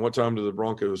there thinking, what time do the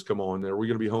Broncos come on? Are we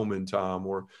going to be home in time?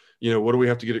 Or, what do we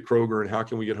have to get at Kroger and how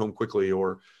can we get home quickly?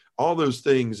 Or all those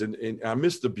things. And I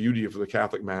missed the beauty of the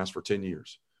Catholic mass for 10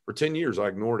 years. For 10 years, I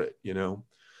ignored it,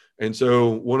 And so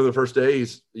one of the first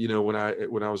days, when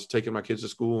I was taking my kids to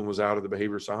school and was out of the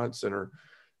behavior science center,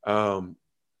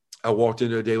 I walked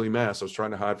into a daily mass. I was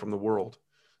trying to hide from the world.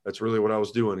 That's really what I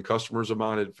was doing. Customers of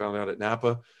mine had found out at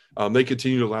Napa. They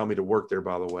continue to allow me to work there,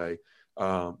 by the way,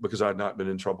 because I had not been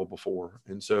in trouble before.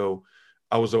 And so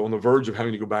I was on the verge of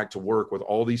having to go back to work with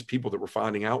all these people that were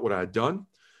finding out what I had done.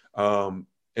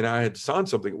 And I had signed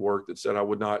something at work that said I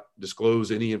would not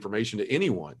disclose any information to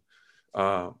anyone,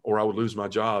 or I would lose my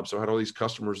job. So I had all these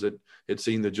customers that had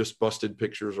seen the just busted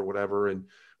pictures or whatever, and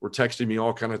were texting me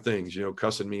all kind of things,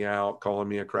 cussing me out, calling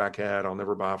me a crackhead. I'll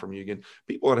never buy from you again.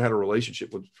 People I'd had a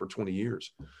relationship with for 20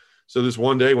 years. So this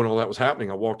one day when all that was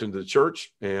happening, I walked into the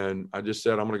church and I just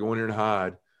said, I'm going to go in here and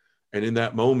hide. And in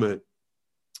that moment,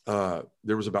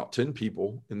 there was about 10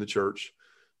 people in the church,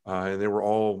 and they were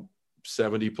all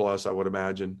 70 plus, I would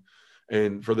imagine.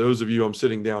 And for those of you, I'm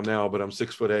sitting down now, but I'm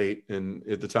 6'8". And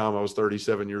at the time I was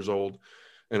 37 years old.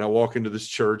 And I walk into this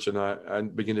church and I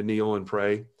begin to kneel and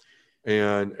pray.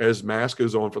 And as mass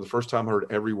goes on, for the first time, I heard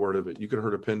every word of it. You could have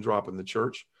heard a pin drop in the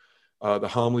church. The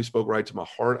homily spoke right to my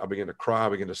heart. I began to cry. I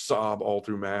began to sob all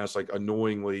through mass, like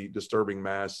annoyingly disturbing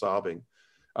mass sobbing.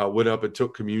 I went up and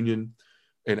took communion.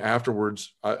 And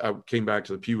afterwards, I came back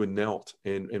to the pew and knelt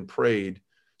and prayed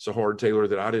so hard, Taylor,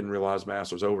 that I didn't realize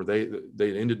mass was over. They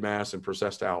ended mass and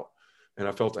processed out. And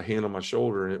I felt a hand on my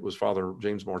shoulder, and it was Father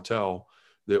James Martell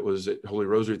that was at Holy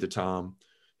Rosary at the time,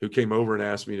 who came over and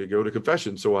asked me to go to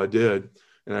confession. So I did.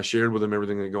 And I shared with him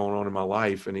everything that was going on in my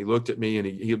life. And he looked at me and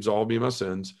he absolved me of my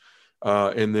sins.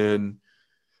 And then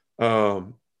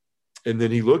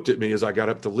he looked at me as I got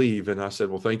up to leave, and I said,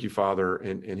 well, thank you, Father.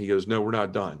 And he goes, no, we're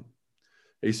not done.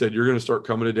 He said, you're going to start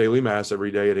coming to daily mass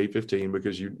every day at 8:15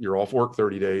 because you're off work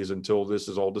 30 days until this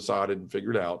is all decided and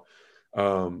figured out.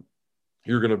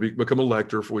 You're going to become a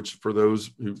lector, which for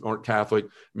those who aren't Catholic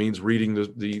means reading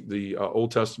the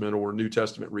Old Testament or New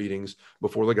Testament readings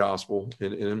before the gospel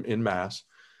in mass.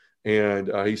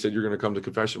 And he said, you're going to come to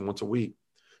confession once a week.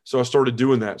 So I started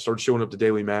doing that, started showing up to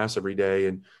daily mass every day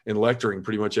and lecturing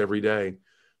pretty much every day.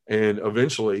 And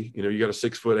eventually, you got a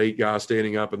 6'8" guy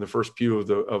standing up in the first pew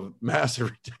of mass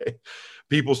every day.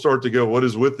 People start to go, what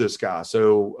is with this guy?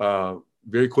 So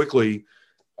very quickly,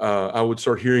 I would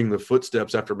start hearing the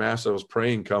footsteps after mass. I was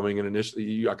praying coming, and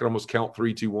initially I could almost count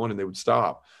 3, 2, 1, and they would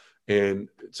stop. And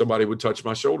somebody would touch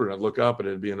my shoulder, and I'd look up, and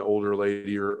it'd be an older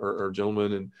lady or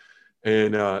gentleman,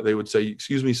 and they would say,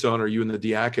 excuse me, son, are you in the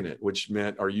diaconate? Which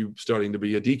meant, are you studying to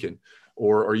be a deacon?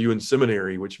 Or are you in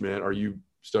seminary? Which meant, are you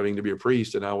studying to be a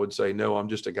priest? And I would say, no, I'm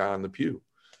just a guy in the pew,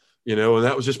 and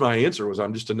that was just my answer, was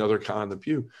I'm just another guy in the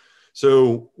pew.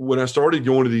 So when I started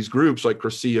going to these groups like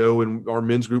Crescio, and our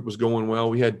men's group was going well,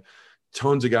 we had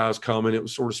tons of guys coming. It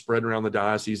was sort of spreading around the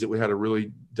diocese that we had a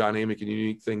really dynamic and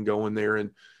unique thing going there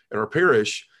in our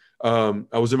parish. I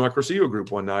was in my Crescio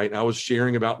group one night, and I was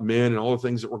sharing about men and all the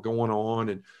things that were going on,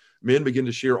 and men began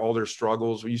to share all their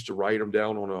struggles. We used to write them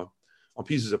down on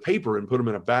pieces of paper and put them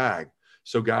in a bag.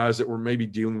 So guys that were maybe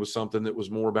dealing with something that was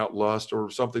more about lust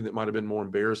or something that might've been more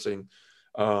embarrassing,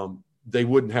 they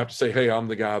wouldn't have to say, hey, I'm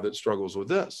the guy that struggles with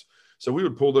this. So we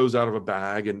would pull those out of a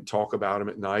bag and talk about them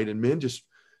at night. And men just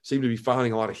seem to be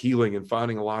finding a lot of healing and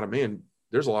finding a lot of, man,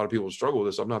 there's a lot of people who struggle with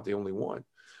this. I'm not the only one.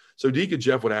 So Deacon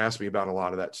Jeff would ask me about a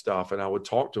lot of that stuff, and I would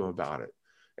talk to him about it.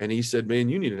 And he said, man,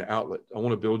 you need an outlet. I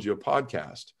want to build you a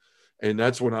podcast. And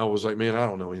that's when I was like, man, I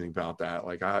don't know anything about that.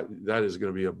 Like that is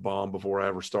going to be a bomb before I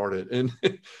ever started. And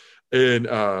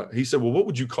he said, well, what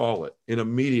would you call it? And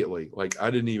immediately, like, I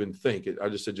didn't even think it. I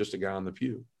just said, just a guy on the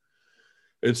pew.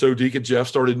 And so Deacon Jeff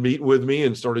started meeting with me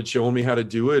and started showing me how to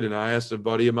do it. And I asked a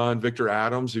buddy of mine, Victor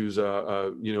Adams, who's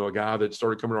a guy that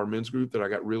started coming to our men's group that I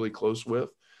got really close with,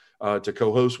 to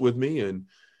co-host with me. And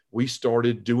we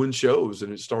started doing shows,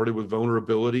 and it started with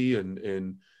vulnerability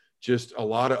and just a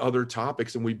lot of other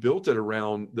topics. And we built it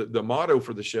around the motto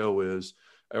for the show is,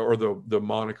 or the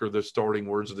moniker, the starting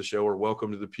words of the show are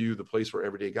welcome to the pew, the place where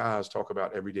everyday guys talk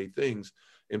about everyday things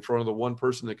in front of the one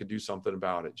person that could do something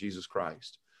about it, Jesus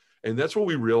Christ. And that's what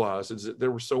we realized, is that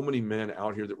there were so many men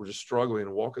out here that were just struggling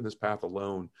and walking this path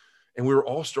alone. And we were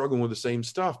all struggling with the same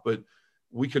stuff, but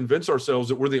we convince ourselves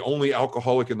that we're the only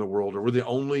alcoholic in the world, or we're the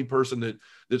only person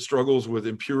that struggles with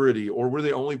impurity, or we're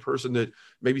the only person that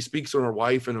maybe speaks on our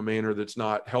wife in a manner that's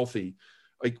not healthy.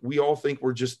 Like, we all think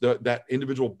we're just that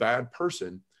individual bad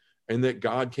person, and that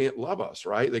God can't love us,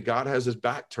 right? That God has his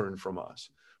back turned from us.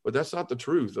 But that's not the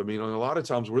truth. I mean, a lot of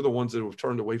times we're the ones that have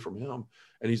turned away from him,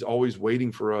 and he's always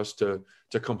waiting for us to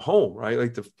come home, right?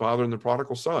 Like the father and the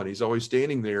prodigal son. He's always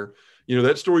standing there. You know,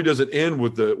 that story doesn't end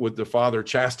with the father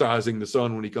chastising the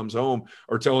son when he comes home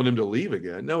or telling him to leave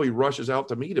again. No, he rushes out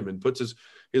to meet him and puts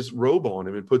his robe on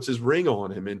him and puts his ring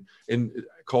on him and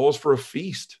calls for a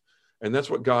feast. And that's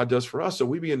what God does for us. So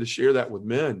we begin to share that with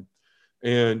men,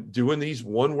 and doing these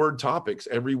one-word topics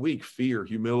every week: fear,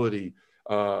 humility,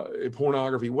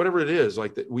 pornography, whatever it is,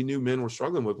 like that we knew men were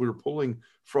struggling with. We were pulling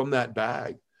from that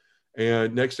bag.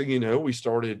 And next thing you know, we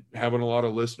started having a lot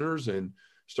of listeners and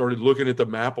started looking at the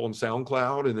map on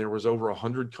SoundCloud, and there was over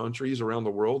 100 countries around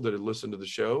the world that had listened to the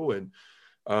show. And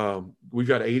we've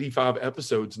got 85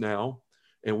 episodes now,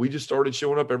 and we just started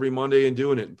showing up every Monday and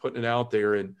doing it and putting it out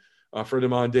there. And a friend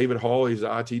of mine, David Hall, he's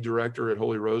the IT director at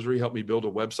Holy Rosary, helped me build a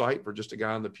website for just a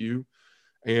guy in the pew.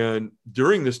 And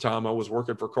during this time, I was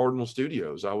working for Cardinal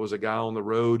Studios. I was a guy on the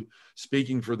road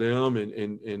speaking for them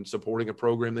and supporting a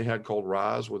program they had called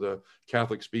Rise with a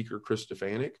Catholic speaker, Chris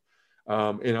Stefanik.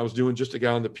 And I was doing just a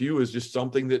guy in the pew is just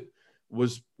something that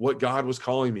was what God was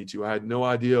calling me to. I had no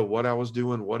idea what I was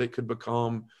doing, what it could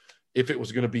become, if it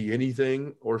was going to be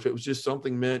anything, or if it was just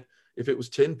something meant, if it was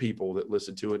 10 people that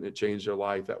listened to it and it changed their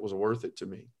life, that was worth it to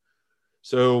me.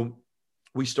 So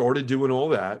we started doing all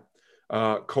that.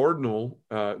 Cardinal,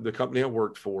 the company I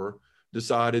worked for,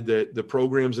 decided that the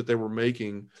programs that they were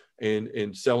making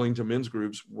and selling to men's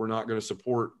groups were not going to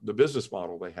support the business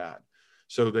model they had.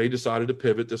 So they decided to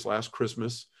pivot this last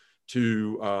Christmas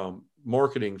to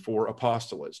marketing for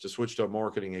apostolates, to switch to a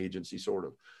marketing agency, sort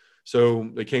of. So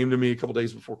they came to me a couple of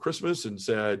days before Christmas and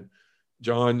said,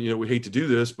 John, you know, we hate to do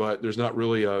this, but there's not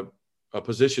really a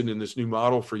position in this new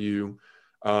model for you.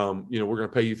 You know, we're going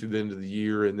to pay you through the end of the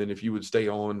year. And then if you would stay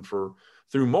on through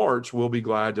March, we'll be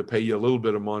glad to pay you a little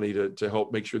bit of money to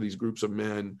help make sure these groups of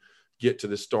men get to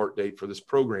the start date for this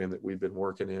program that we've been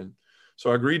working in.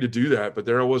 So I agreed to do that. But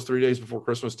there I was 3 days before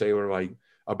Christmas, Taylor, like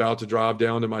about to drive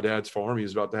down to my dad's farm. He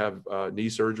was about to have knee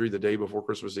surgery the day before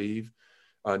Christmas Eve,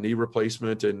 knee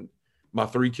replacement. And my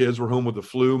 3 kids were home with the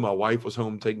flu. My wife was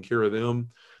home taking care of them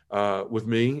with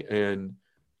me. And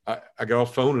I got off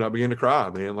the phone and I began to cry,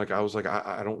 man. Like, I was like,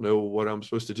 I don't know what I'm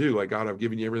supposed to do. Like, God, I've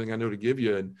given you everything I know to give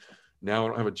you, and now I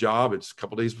don't have a job. It's a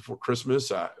couple of days before Christmas.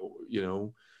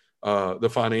 The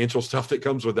financial stuff that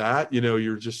comes with that, you know,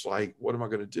 you're just like, what am I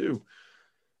going to do?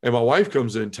 And my wife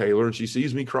comes in, Taylor, and she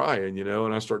sees me crying, you know,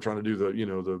 and I start trying to do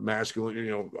the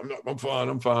masculine,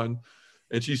 I'm fine.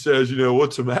 And she says,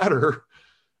 what's the matter?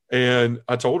 And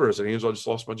I told her, I said, Angela, I just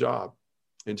lost my job.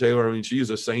 And Taylor, I mean, she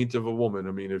is a saint of a woman.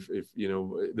 I mean, if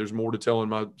there's more to tell in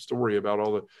my story about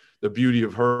all the beauty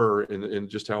of her and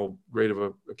just how great of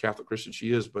a Catholic Christian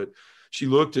she is. But she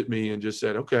looked at me and just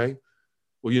said, okay,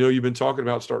 well, you've been talking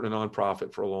about starting a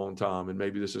nonprofit for a long time, and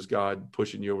maybe this is God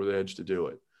pushing you over the edge to do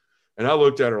it. And I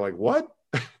looked at her like, what?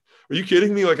 Are you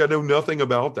kidding me? Like, I know nothing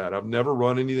about that. I've never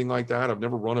run anything like that. I've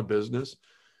never run a business,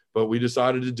 but we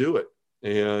decided to do it.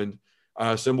 And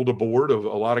I assembled a board of a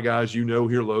lot of guys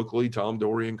here locally: Tom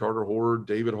Dorian, Carter Horde,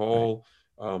 David Hall,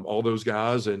 all those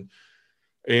guys.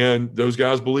 And those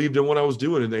guys believed in what I was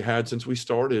doing, and they had since we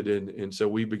started. And so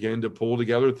we began to pull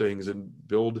together things and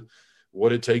build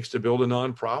what it takes to build a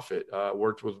nonprofit.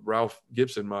 Worked with Ralph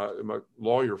Gibson, my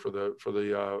lawyer for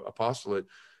the Apostolate,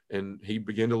 and he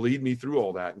began to lead me through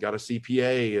all that and got a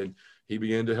CPA, and he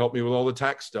began to help me with all the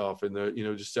tax stuff and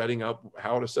just setting up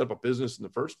how to set up a business in the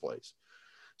first place.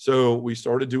 So we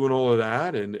started doing all of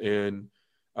that. And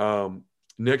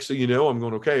next thing you know, I'm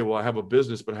going, okay, well, I have a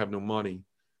business, but I have no money,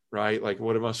 right? Like,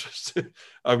 what am I supposed to,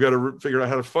 I've got to figure out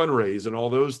how to fundraise and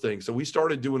all those things. So we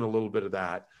started doing a little bit of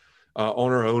that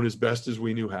on our own as best as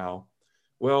we knew how.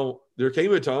 Well, there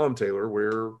came a time, Taylor,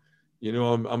 where,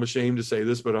 I'm ashamed to say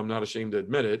this, but I'm not ashamed to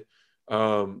admit it.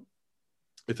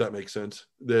 If that makes sense,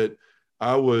 that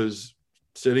I was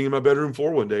sitting in my bedroom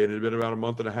floor one day, and it had been about a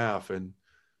month and a half. And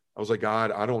I was like,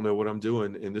 God, I don't know what I'm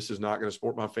doing, and this is not going to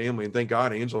support my family. And thank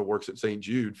God Angela works at St.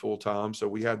 Jude full time. So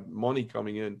we had money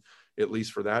coming in, at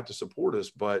least for that, to support us.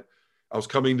 But I was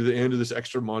coming to the end of this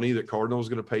extra money that Cardinal was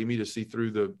going to pay me to see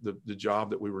through the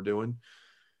job that we were doing.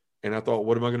 And I thought,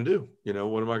 what am I going to do?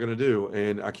 What am I going to do?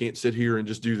 And I can't sit here and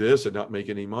just do this and not make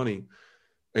any money.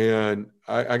 And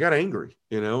I got angry.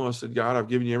 I said, God, I've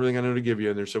given you everything I know to give you.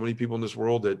 And there's so many people in this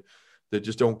world that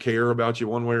just don't care about you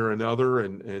one way or another.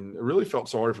 And I really felt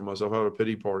sorry for myself. I had a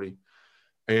pity party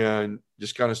and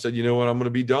just kind of said, you know what, I'm going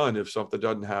to be done if something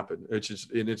doesn't happen. It's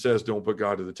just, and it says, don't put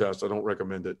God to the test. I don't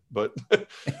recommend it, but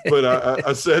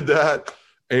I said that.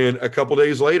 And a couple of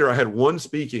days later, I had one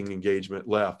speaking engagement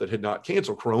left that had not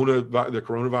canceled. The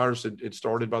coronavirus had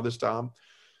started by this time.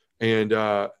 And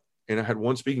I had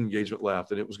one speaking engagement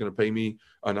left, and it was going to pay me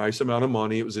a nice amount of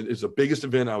money. It was the biggest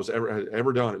event I had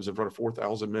ever done. It was in front of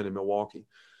 4,000 men in Milwaukee.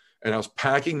 And I was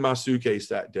packing my suitcase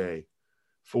that day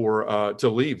to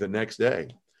leave the next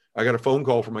day. I got a phone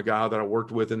call from a guy that I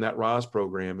worked with in that RISE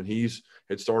program, and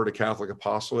had started a Catholic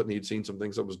Apostolate, and he'd seen some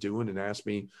things I was doing and asked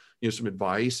me, some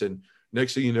advice. And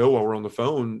next thing you know, while we're on the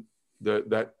phone,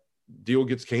 that deal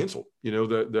gets canceled.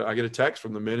 I get a text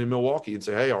from the men in Milwaukee and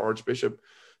say, hey, our Archbishop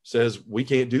says we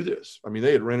can't do this. I mean,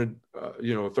 they had rented, a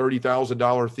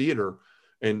 $30,000 theater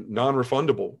and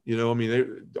non-refundable.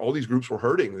 All these groups were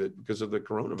hurting because of the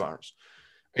coronavirus.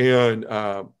 And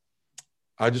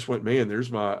I just went, man,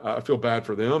 I feel bad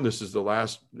for them. This is the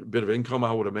last bit of income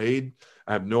I would have made.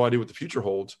 I have no idea what the future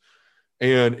holds.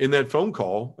 And in that phone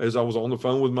call, as I was on the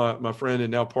phone with my friend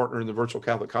and now partner in the Virtual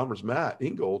Catholic Conference, Matt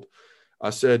Ingold, I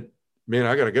said, man,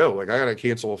 I got to go. I got to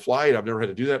cancel a flight. I've never had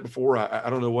to do that before. I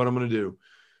don't know what I'm going to do.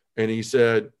 And he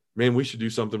said, man, we should do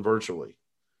something virtually.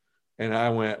 And I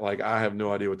went I have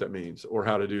no idea what that means or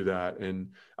how to do that.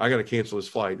 And I got to cancel this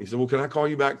flight. And he said, well, can I call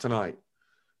you back tonight?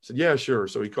 I said, yeah, sure.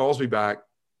 So he calls me back.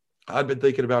 I'd been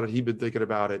thinking about it. He'd been thinking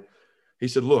about it. He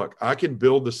said, look, I can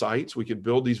build the sites. We could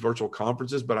build these virtual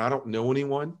conferences, but I don't know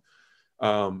anyone.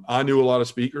 I knew a lot of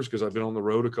speakers because I've been on the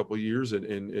road a couple of years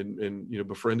and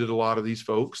befriended a lot of these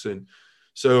folks. And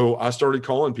so I started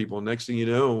calling people. And next thing you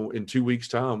know, in 2 weeks'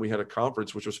 time, we had a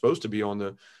conference, which was supposed to be on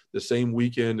the same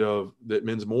weekend that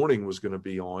Men's Morning was going to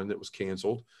be on, that was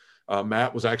canceled.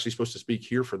 Matt was actually supposed to speak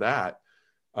here for that.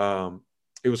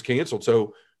 It was canceled.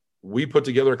 So we put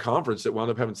together a conference that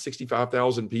wound up having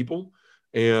 65,000 people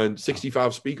and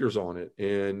 65 speakers on it.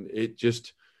 And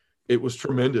it was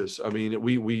tremendous. I mean,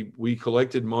 we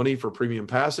collected money for premium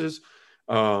passes.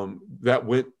 That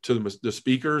went to the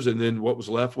speakers, and then what was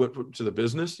left went to the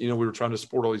business. We were trying to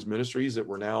support all these ministries that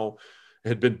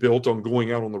had been built on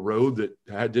going out on the road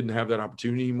that didn't have that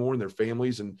opportunity anymore, and their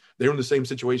families, and they were in the same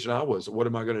situation I was. What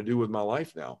am I going to do with my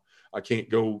life now? I can't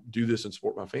go do this and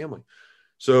support my family.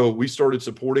 So we started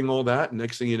supporting all that. And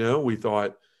next thing you know, we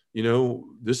thought,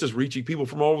 this is reaching people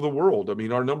from all over the world. I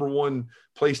mean, our number one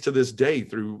place to this day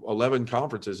through 11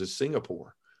 conferences is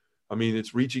Singapore. I mean,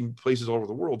 it's reaching places all over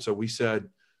the world. So we said,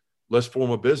 let's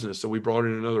form a business. So we brought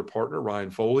in another partner,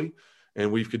 Ryan Foley,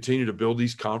 and we've continued to build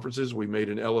these conferences. We made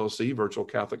an LLC, Virtual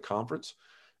Catholic Conference.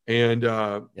 And,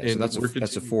 so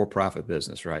that's a for-profit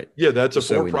business, right? Yeah, that's a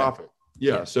for-profit.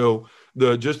 Yeah. So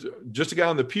just a guy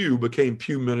on the pew became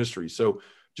Pew Ministries. So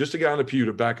just a guy on the pew,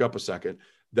 to back up a second,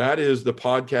 that is the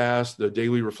podcast, the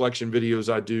daily reflection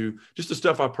videos I do, just the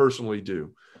stuff I personally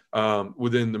do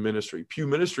within the ministry. Pew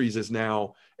Ministries is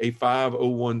now a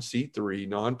 501c3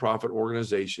 nonprofit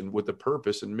organization with the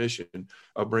purpose and mission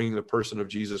of bringing the person of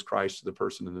Jesus Christ to the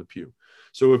person in the pew.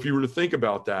 So if you were to think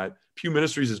about that, Pew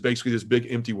Ministries is basically this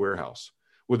big empty warehouse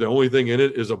where the only thing in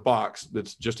it is a box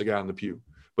that's just a guy in the pew.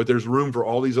 But there's room for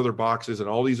all these other boxes and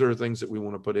all these other things that we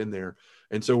want to put in there.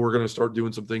 And so we're going to start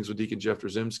doing some things with Deacon Jeff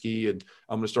Drzymski, and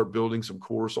I'm going to start building some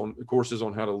courses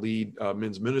on how to lead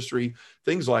men's ministry,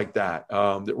 things like that,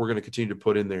 that we're going to continue to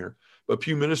put in there. But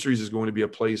Pew Ministries is going to be a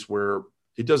place where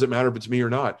it doesn't matter if it's me or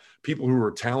not. People who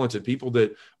are talented, people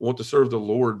that want to serve the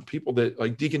Lord, people that,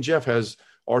 like Deacon Jeff has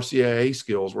RCIA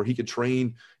skills where he could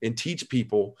train and teach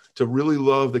people to really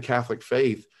love the Catholic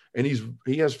faith. And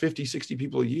he has 50, 60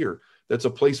 people a year. That's a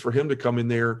place for him to come in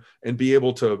there and be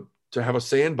able to have a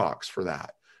sandbox for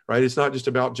that, right? It's not just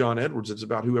about John Edwards. It's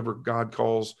about whoever God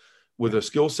calls with a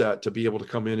skill set to be able to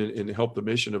come in and help the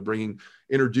mission of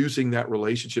introducing that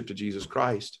relationship to Jesus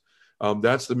Christ.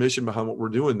 That's the mission behind what we're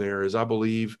doing there. Is I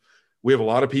believe we have a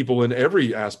lot of people in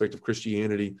every aspect of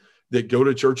Christianity that go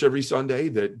to church every Sunday,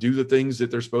 that do the things that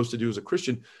they're supposed to do as a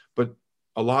Christian, but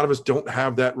a lot of us don't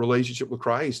have that relationship with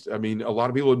Christ. I mean, a lot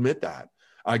of people admit that.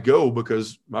 I go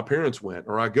because my parents went,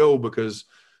 or I go because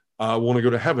I want to go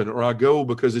to heaven, or I go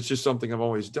because it's just something I've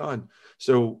always done.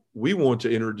 So we want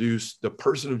to introduce the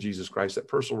person of Jesus Christ, that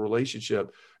personal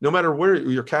relationship, no matter where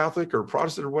you're Catholic or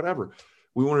Protestant or whatever.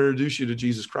 We want to introduce you to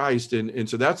Jesus Christ. And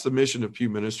so that's the mission of Pew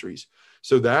Ministries.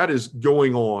 So that is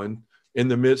going on in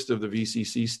the midst of the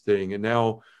VCC thing. And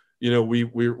now,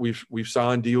 we've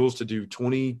signed deals to do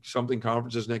 20 something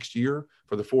conferences next year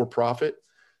for the for-profit.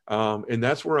 And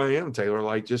that's where I am, Taylor,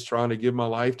 like just trying to give my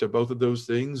life to both of those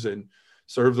things and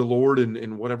serve the Lord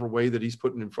in whatever way that he's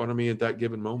putting in front of me at that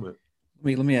given moment.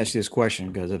 Let me ask you this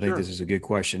question, because I think Sure. this is a good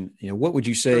question. What would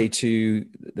you say to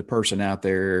the person out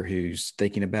there who's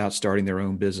thinking about starting their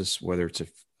own business, whether it's a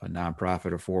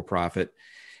nonprofit or for-profit,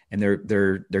 and they're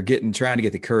trying to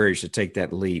get the courage to take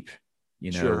that leap,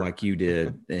 Sure. like you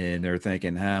did, and they're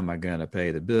thinking, how am I going to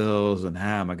pay the bills, and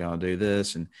how am I going to do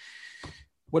this? And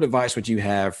what advice would you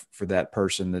have for that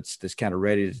person that's kind of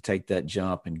ready to take that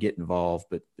jump and get involved,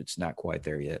 but it's not quite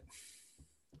there yet?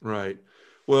 Right.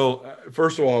 Well,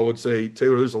 first of all, I would say,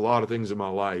 Taylor, there's a lot of things in my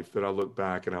life that I look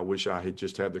back and I wish I had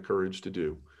just had the courage to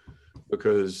do,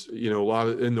 because,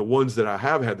 and the ones that I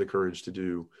have had the courage to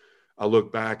do, I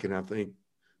look back and I think,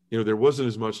 there wasn't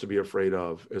as much to be afraid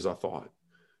of as I thought.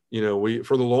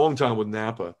 For the long time with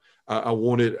Napa,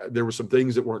 there were some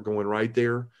things that weren't going right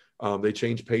there. They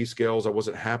changed pay scales. I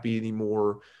wasn't happy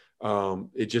anymore.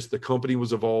 The company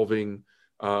was evolving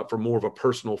from more of a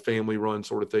personal family run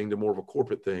sort of thing to more of a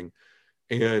corporate thing.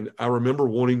 And I remember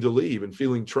wanting to leave and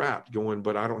feeling trapped, going,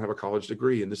 but I don't have a college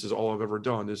degree, and this is all I've ever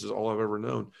done. This is all I've ever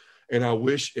known. And I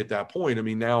wish at that point,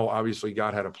 now obviously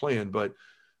God had a plan, but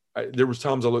there was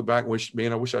times I look back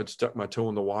and I wish I'd stuck my toe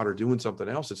in the water doing something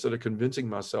else instead of convincing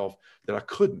myself that I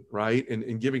couldn't, right?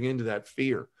 And giving into that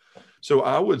fear. So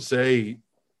I would say,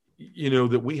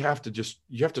 that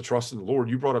you have to trust in the Lord.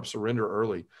 You brought up surrender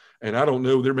early. And I don't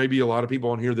know, there may be a lot of people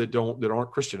on here that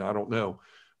aren't Christian. I don't know.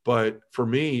 But for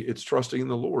me, it's trusting in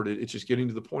the Lord. It's just getting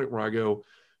to the point where I go,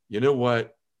 you know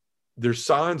what? There's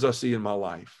signs I see in my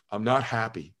life. I'm not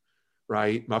happy,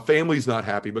 right? My family's not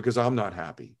happy because I'm not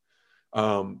happy.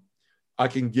 I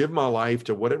can give my life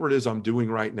to whatever it is I'm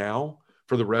doing right now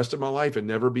for the rest of my life and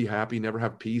never be happy, never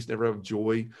have peace, never have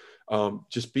joy,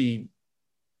 just be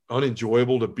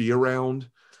unenjoyable to be around.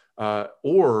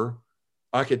 Or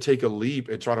I could take a leap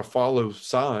and try to follow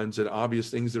signs and obvious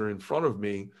things that are in front of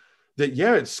me that,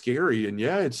 it's scary. And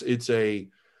it's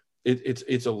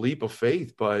a leap of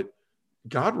faith, but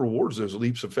God rewards those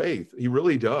leaps of faith. He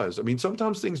really does.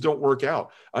 Sometimes things don't work out.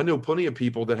 I know plenty of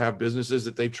people that have businesses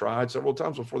that they've tried several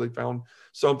times before they found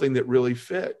something that really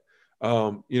fit.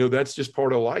 That's just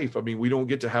part of life. We don't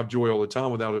get to have joy all the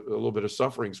time without a little bit of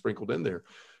suffering sprinkled in there.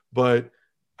 But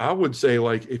I would say,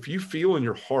 like, if you feel in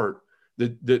your heart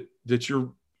that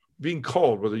you're being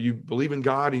called, whether you believe in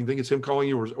God and you think it's him calling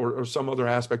you or some other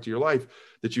aspect of your life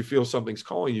that you feel something's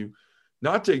calling you,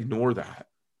 not to ignore that,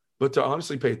 but to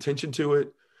honestly pay attention to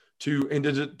it,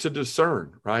 to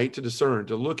discern, right? To discern,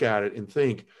 to look at it and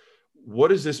think, what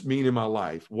does this mean in my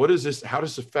life? How does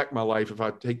this affect my life if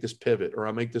I take this pivot or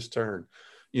I make this turn?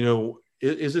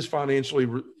 Is this financially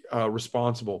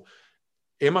responsible?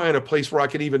 Am I in a place where I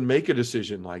can even make a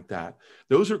decision like that?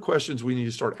 Those are questions we need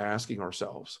to start asking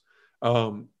ourselves.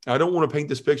 I don't want to paint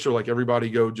this picture like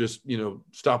everybody go just,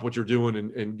 stop what you're doing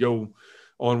and go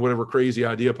on whatever crazy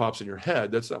idea pops in your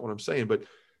head. That's not what I'm saying. But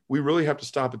we really have to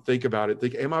stop and think about it.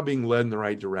 Think, am I being led in the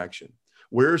right direction?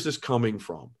 Where is this coming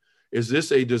from? Is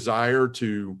this a desire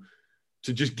to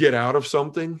just get out of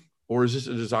something? Or is this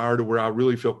a desire to where I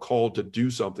really feel called to do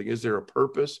something? Is there a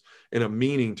purpose and a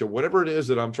meaning to whatever it is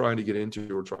that I'm trying to get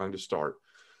into or trying to start?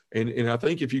 And I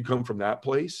think if you come from that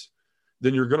place,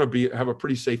 then you're going to have a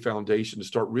pretty safe foundation to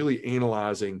start really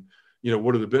analyzing,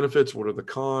 what are the benefits? What are the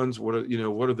cons? What are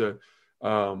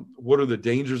the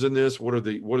dangers in this? What are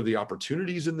the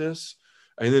opportunities in this?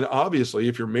 And then obviously,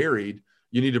 if you're married,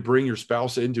 you need to bring your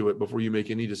spouse into it before you make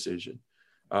any decision.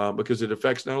 Because it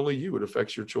affects not only you, it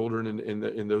affects your children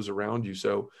and those around you.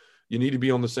 So you need to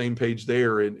be on the same page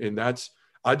there. And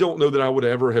I don't know that I would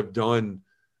ever have done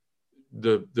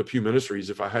the Pew Ministries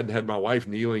if I hadn't had my wife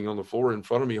kneeling on the floor in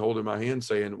front of me, holding my hand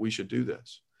saying, we should do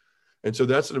this. And so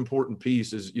that's an important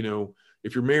piece is,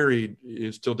 if you're married,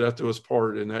 it's till death do us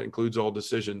part, and that includes all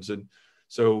decisions. And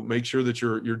so make sure that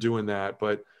you're doing that.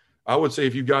 But I would say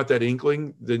if you've got that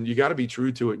inkling, then you got to be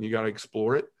true to it and you got to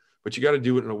explore it. But you got to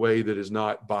do it in a way that is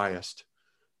not biased,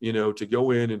 to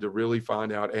go in and to really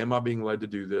find out, am I being led to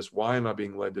do this? Why am I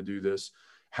being led to do this?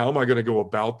 How am I going to go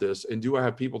about this? And do I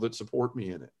have people that support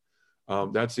me in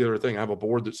it? That's the other thing. I have a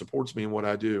board that supports me in what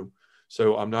I do.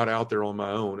 So I'm not out there on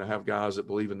my own. I have guys that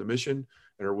believe in the mission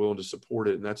and are willing to support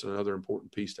it. And that's another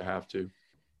important piece to have too.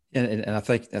 And I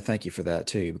thank you for that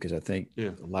too, because I think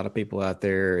a lot of people out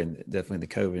there, and definitely in the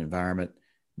COVID environment,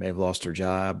 may have lost their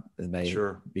job and may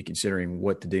be considering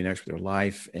what to do next with their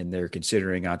life. And they're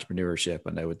considering entrepreneurship.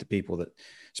 I know with the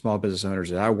small business owners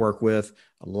that I work with,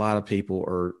 a lot of people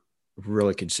are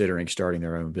really considering starting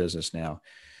their own business now,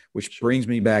 which Sure. brings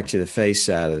me back to the faith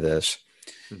side of this.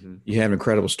 Mm-hmm. You have an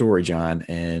incredible story, John,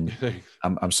 and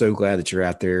I'm so glad that you're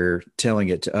out there telling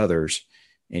it to others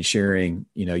and sharing,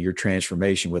 your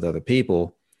transformation with other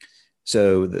people.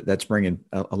 So that's bringing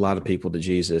a lot of people to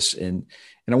Jesus. And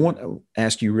I want to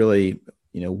ask you really,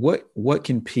 what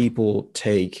can people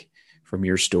take from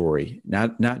your story?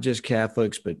 Not just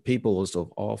Catholics, but people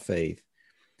of all faith.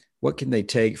 What can they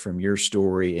take from your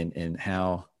story and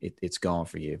how it's gone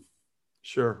for you?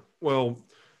 Sure. Well,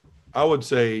 I would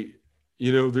say,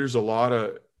 there's a lot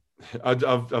of,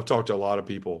 I've talked to a lot of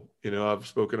people, I've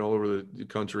spoken all over the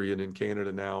country and in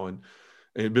Canada now,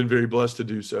 and been very blessed to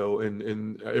do so.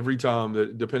 And every time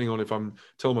that, depending on if I'm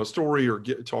telling my story or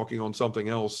talking on something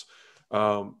else,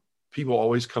 people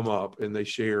always come up and they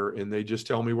share and they just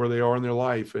tell me where they are in their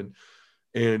life.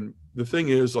 And the thing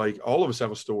is, like, all of us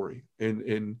have a story.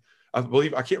 And I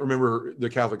believe, I can't remember the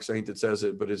Catholic saint that says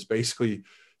it, but it's basically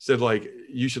said, like,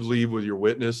 you should lead with your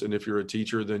witness. And if you're a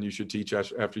teacher, then you should teach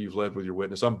after you've led with your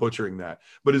witness. I'm butchering that,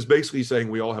 but it's basically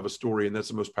saying we all have a story. And that's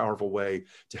the most powerful way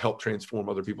to help transform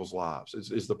other people's lives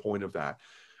is the point of that.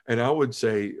 And I would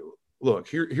say, look,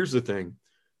 here's the thing.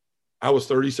 I was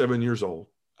 37 years old.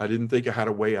 I didn't think I had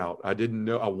a way out. I didn't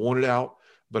know I wanted out,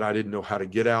 but I didn't know how to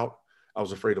get out. I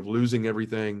was afraid of losing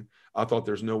everything. I thought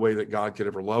there's no way that God could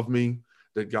ever love me,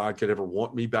 that God could ever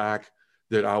want me back,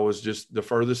 that I was just the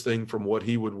furthest thing from what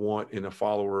he would want in a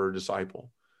follower or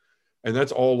disciple. And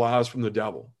that's all lies from the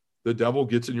devil. The devil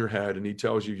gets in your head and he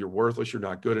tells you you're worthless, you're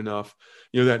not good enough.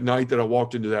 That night that I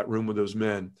walked into that room with those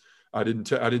men, I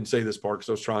didn't say this part because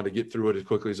I was trying to get through it as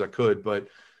quickly as I could, but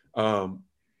I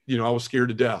was scared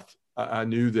to death. I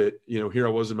knew that, here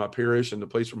I was in my parish and the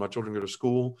place where my children go to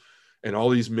school, and all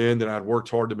these men that I'd worked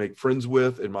hard to make friends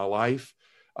with in my life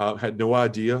had no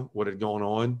idea what had gone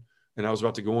on. And I was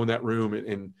about to go in that room.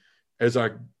 And as I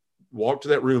walked to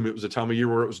that room, it was a time of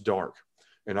year where it was dark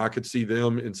and I could see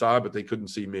them inside, but they couldn't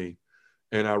see me.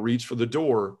 And I reached for the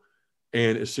door.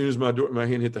 And as soon as my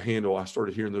hand hit the handle, I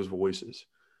started hearing those voices.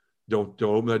 Don't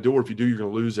open that door. If you do, you're going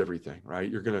to lose everything,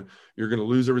 right? You're going to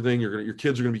lose everything. Your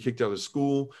kids are going to be kicked out of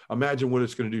school. Imagine what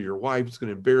it's going to do to your wife. It's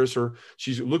going to embarrass her.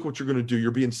 Look what you're going to do.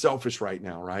 You're being selfish right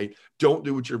now, right? Don't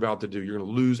do what you're about to do. You're going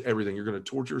to lose everything. You're going to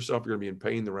torture yourself. You're going to be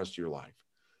in pain the rest of your life.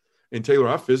 And Taylor,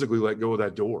 I physically let go of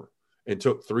that door and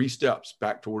took 3 steps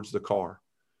back towards the car.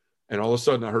 And all of a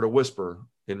sudden I heard a whisper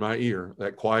in my ear,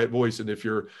 that quiet voice. And if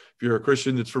you're a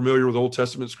Christian that's familiar with Old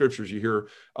Testament scriptures, you hear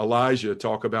Elijah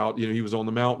talk about, he was on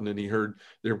the mountain and he heard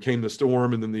there came the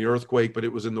storm and then the earthquake, but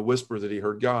it was in the whisper that he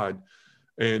heard God.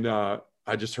 And I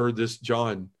just heard this,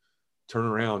 John, turn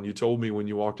around. You told me when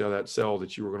you walked out of that cell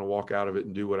that you were going to walk out of it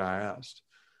and do what I asked.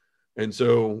 And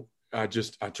so I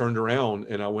turned around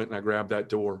and I went and I grabbed that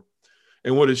door.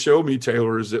 And what it showed me,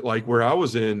 Taylor, is that, like, where I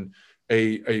was in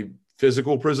a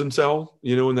physical prison cell,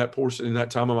 in that portion, in that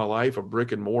time of my life, of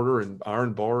brick and mortar and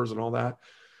iron bars and all that,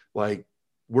 like,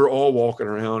 we're all walking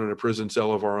around in a prison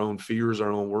cell of our own fears,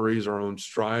 our own worries, our own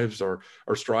strives, our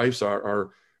strifes,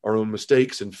 our own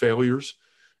mistakes and failures.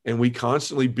 And we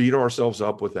constantly beat ourselves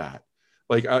up with that.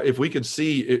 Like, if we could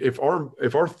see, if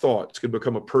our thoughts could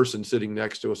become a person sitting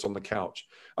next to us on the couch,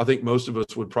 I think most of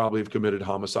us would probably have committed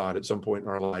homicide at some point in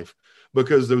our life,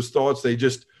 because those thoughts,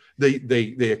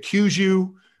 they accuse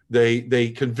you.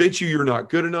 They convince you you're not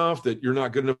good enough, that you're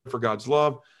not good enough for God's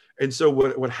love. And so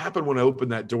what happened when I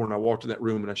opened that door and I walked in that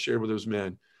room and I shared with those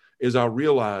men is I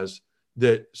realized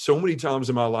that so many times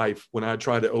in my life, when I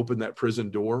tried to open that prison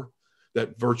door,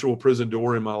 that virtual prison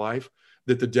door in my life,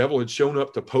 that the devil had shown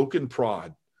up to poke and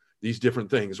prod these different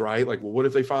things, right? Like, well, what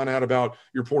if they find out about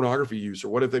your pornography use? Or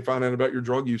what if they find out about your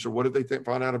drug use? Or what if they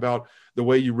find out about the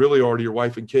way you really are to your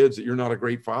wife and kids, that you're not a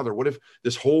great father? What if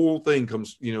this whole thing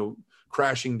comes,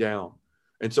 crashing down?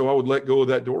 And so I would let go of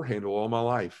that door handle all my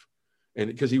life. And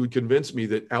because he would convince me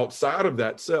that outside of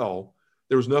that cell,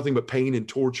 there was nothing but pain and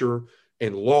torture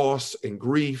and loss and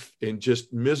grief and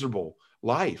just miserable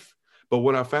life. But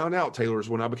what I found out, Taylor, is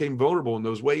when I became vulnerable in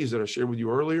those ways that I shared with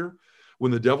you earlier,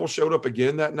 when the devil showed up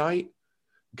again that night,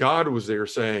 God was there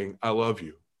saying, I love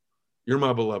you. You're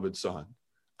my beloved son.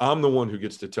 I'm the one who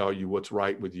gets to tell you what's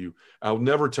right with you. I'll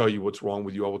never tell you what's wrong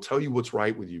with you. I will tell you what's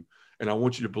right with you. And I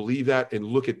want you to believe that and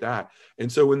look at that.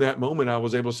 And so in that moment, I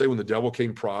was able to say, when the devil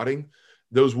came prodding,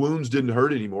 those wounds didn't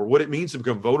hurt anymore. What it means to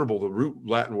become vulnerable, the root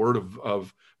Latin word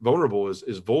of vulnerable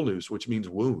is vulnus, which means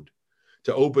wound.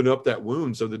 To open up that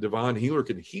wound so the divine healer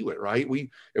can heal it, right?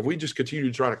 If we just continue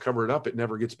to try to cover it up, it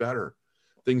never gets better.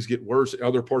 Things get worse.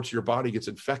 Other parts of your body gets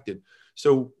infected.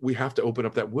 So we have to open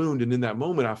up that wound. And in that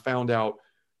moment, I found out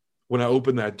when I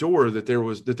opened that door that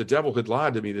the devil had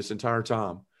lied to me this entire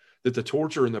time, that the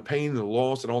torture and the pain and the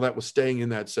loss and all that was staying in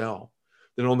that cell.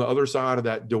 Then on the other side of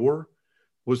that door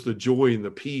was the joy and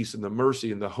the peace and the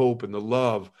mercy and the hope and the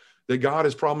love that God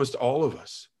has promised all of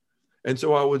us. And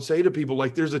so I would say to people,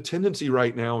 like, there's a tendency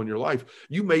right now in your life.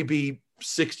 You may be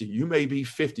 60, you may be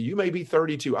 50, you may be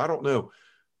 32. I don't know.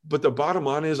 But the bottom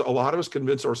line is, a lot of us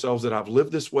convince ourselves that I've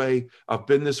lived this way, I've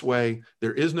been this way,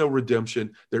 there is no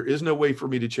redemption, there is no way for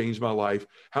me to change my life.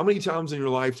 How many times in your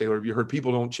life, Taylor, have you heard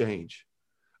people don't change?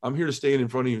 I'm here to stand in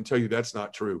front of you and tell you that's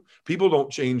not true. People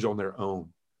don't change on their own,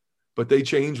 but they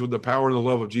change with the power and the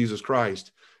love of Jesus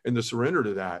Christ and the surrender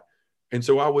to that. And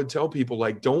so I would tell people,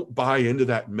 like, don't buy into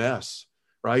that mess,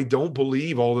 right? Don't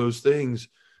believe all those things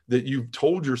that you've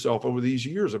told yourself over these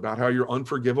years about how you're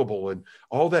unforgivable and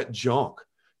all that junk.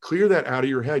 Clear that out of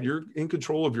your head. You're in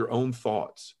control of your own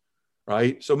thoughts,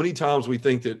 right? So many times we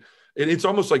think that, and it's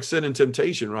almost like sin and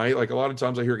temptation, right? Like, a lot of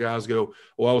times I hear guys go,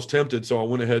 well, I was tempted, so I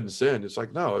went ahead and sinned. It's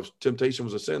like, no, if temptation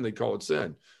was a sin, they'd call it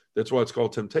sin. That's why it's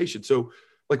called temptation. So,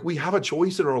 like, we have a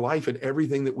choice in our life in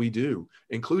everything that we do,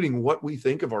 including what we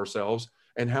think of ourselves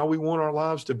and how we want our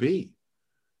lives to be.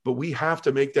 But we have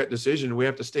to make that decision. We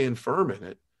have to stand firm in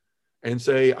it and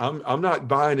say, I'm not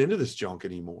buying into this junk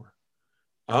anymore.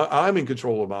 I'm in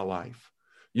control of my life,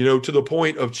 to the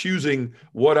point of choosing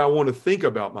what I want to think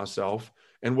about myself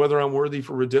and whether I'm worthy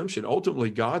for redemption. Ultimately,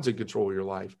 God's in control of your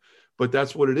life, but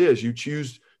that's what it is. You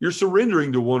choose, you're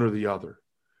surrendering to one or the other.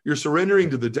 You're surrendering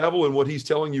to the devil and what he's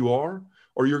telling you are,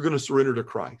 or you're going to surrender to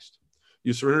Christ.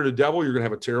 You surrender to the devil, you're going to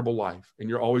have a terrible life. And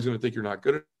you're always going to think you're not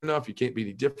good enough. You can't be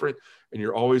any different. And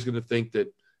you're always going to think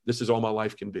that this is all my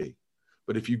life can be.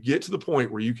 But if you get to the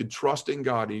point where you can trust in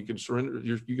God and you can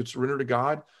surrender to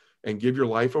God and give your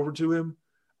life over to him,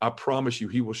 I promise you,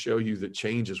 he will show you that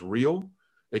change is real.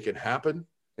 It can happen,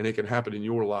 and it can happen in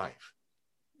your life.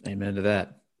 Amen to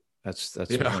that. That's a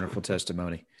wonderful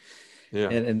testimony. Yeah.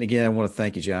 And again, I want to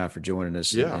thank you, John, for joining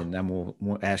us. Yeah. And I'm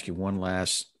going to ask you one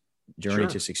last Journey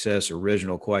to Success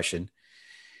original question.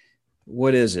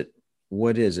 What is it?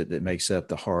 What is it that makes up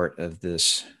the heart of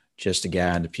this just a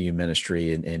guy in the pew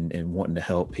ministry and wanting to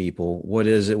help people? What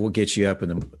is it? What gets you up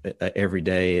every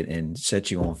day and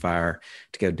sets you on fire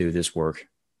to go do this work?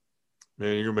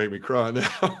 Man, you're gonna make me cry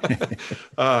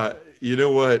now. You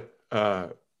know what?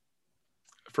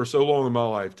 For so long in my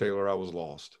life, Taylor, I was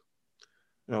lost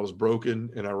and I was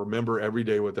broken. And I remember every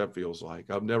day what that feels like.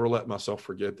 I've never let myself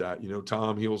forget that.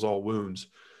 Time heals all wounds.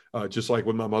 Just like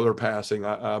with my mother passing,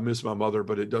 I miss my mother,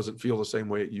 but it doesn't feel the same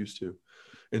way it used to.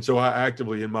 And so I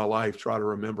actively in my life try to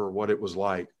remember what it was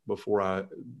like before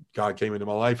God came into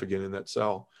my life again in that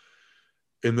cell.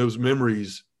 And those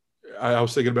memories, I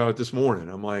was thinking about it this morning.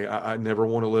 I'm like, I never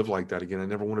want to live like that again. I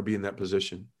never want to be in that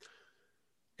position.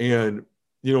 And,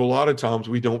 a lot of times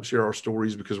we don't share our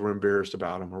stories because we're embarrassed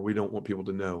about them or we don't want people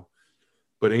to know.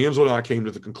 But Ansel and I came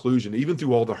to the conclusion, even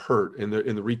through all the hurt and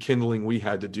the rekindling we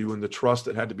had to do and the trust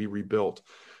that had to be rebuilt,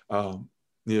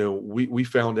 we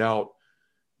found out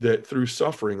that through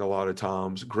suffering, a lot of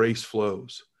times grace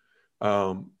flows.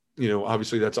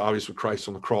 Obviously that's obvious with Christ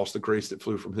on the cross, the grace that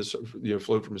flowed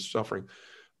from his suffering.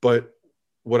 But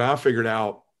what I figured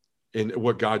out and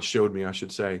what God showed me, I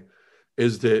should say,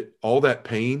 is that all that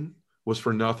pain was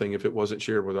for nothing if it wasn't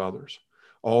shared with others.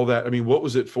 All that, what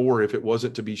was it for if it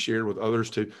wasn't to be shared with others,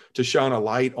 to shine a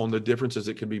light on the differences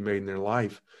that can be made in their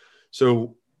life?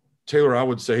 So, Taylor, I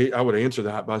would answer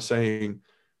that by saying,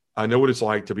 I know what it's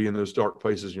like to be in those dark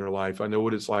places in your life. I know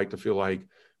what it's like to feel like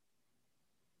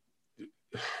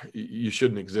you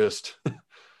shouldn't exist,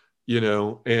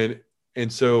 and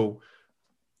so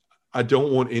I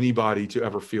don't want anybody to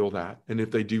ever feel that. And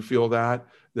if they do feel that,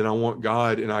 then I want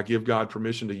God, and I give God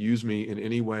permission to use me in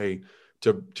any way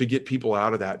to get people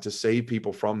out of that, to save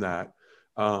people from that.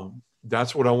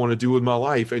 That's what I want to do with my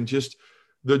life. And just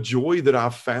the joy that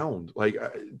I've found, like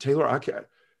Taylor, I can't,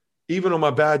 even on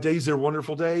my bad days, they're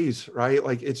wonderful days, right?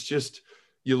 Like, it's just,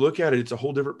 you look at it, it's a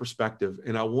whole different perspective.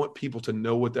 And I want people to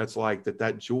know what that's like,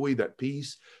 that joy, that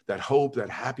peace, that hope, that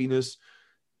happiness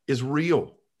is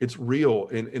real. It's real.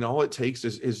 And all it takes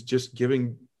is just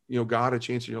giving, God a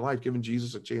chance in your life, giving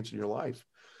Jesus a chance in your life.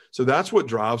 So that's what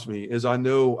drives me. Is I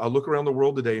look around the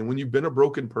world today, and when you've been a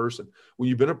broken person, when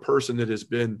you've been a person that has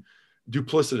been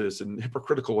duplicitous and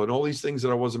hypocritical and all these things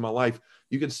that I was in my life,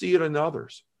 you can see it in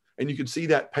others. And you can see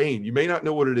that pain. You may not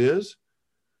know what it is,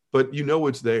 but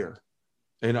it's there.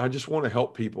 And I just want to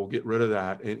help people get rid of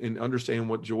that and understand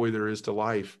what joy there is to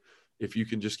life if you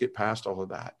can just get past all of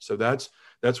that. So that's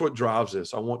what drives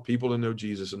this. I want people to know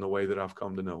Jesus in the way that I've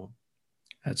come to know him.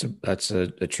 That's a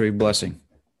true blessing.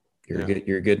 You're a Yeah. good,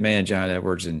 you're a good man, John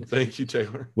Edwards. And Thank you,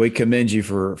 Taylor. we commend you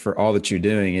for all that you're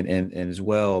doing. And as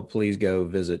well, please go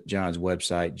visit John's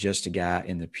website, Just a Guy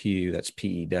in the Pew. That's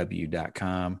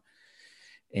PEW.com.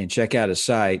 And check out his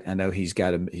site. I know he's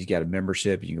got a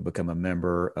membership. You can become a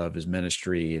member of his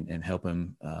ministry and help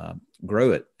him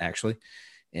grow it, actually,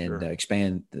 and Sure.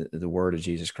 expand the word of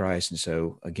Jesus Christ. And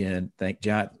so again,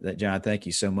 John, thank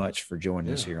you so much for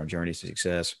joining us Yeah. here on Journey to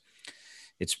Success.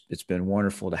 It's been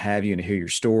wonderful to have you and to hear your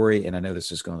story. And I know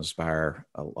this is going to inspire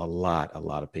a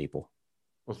lot of people.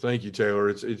 Well, thank you, Taylor.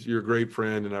 It's you're a great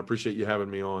friend, and I appreciate you having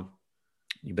me on.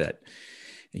 You bet.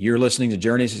 You're listening to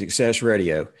Journey to Success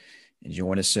Radio, and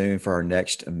join us soon for our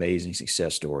next amazing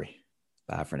success story.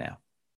 Bye for now.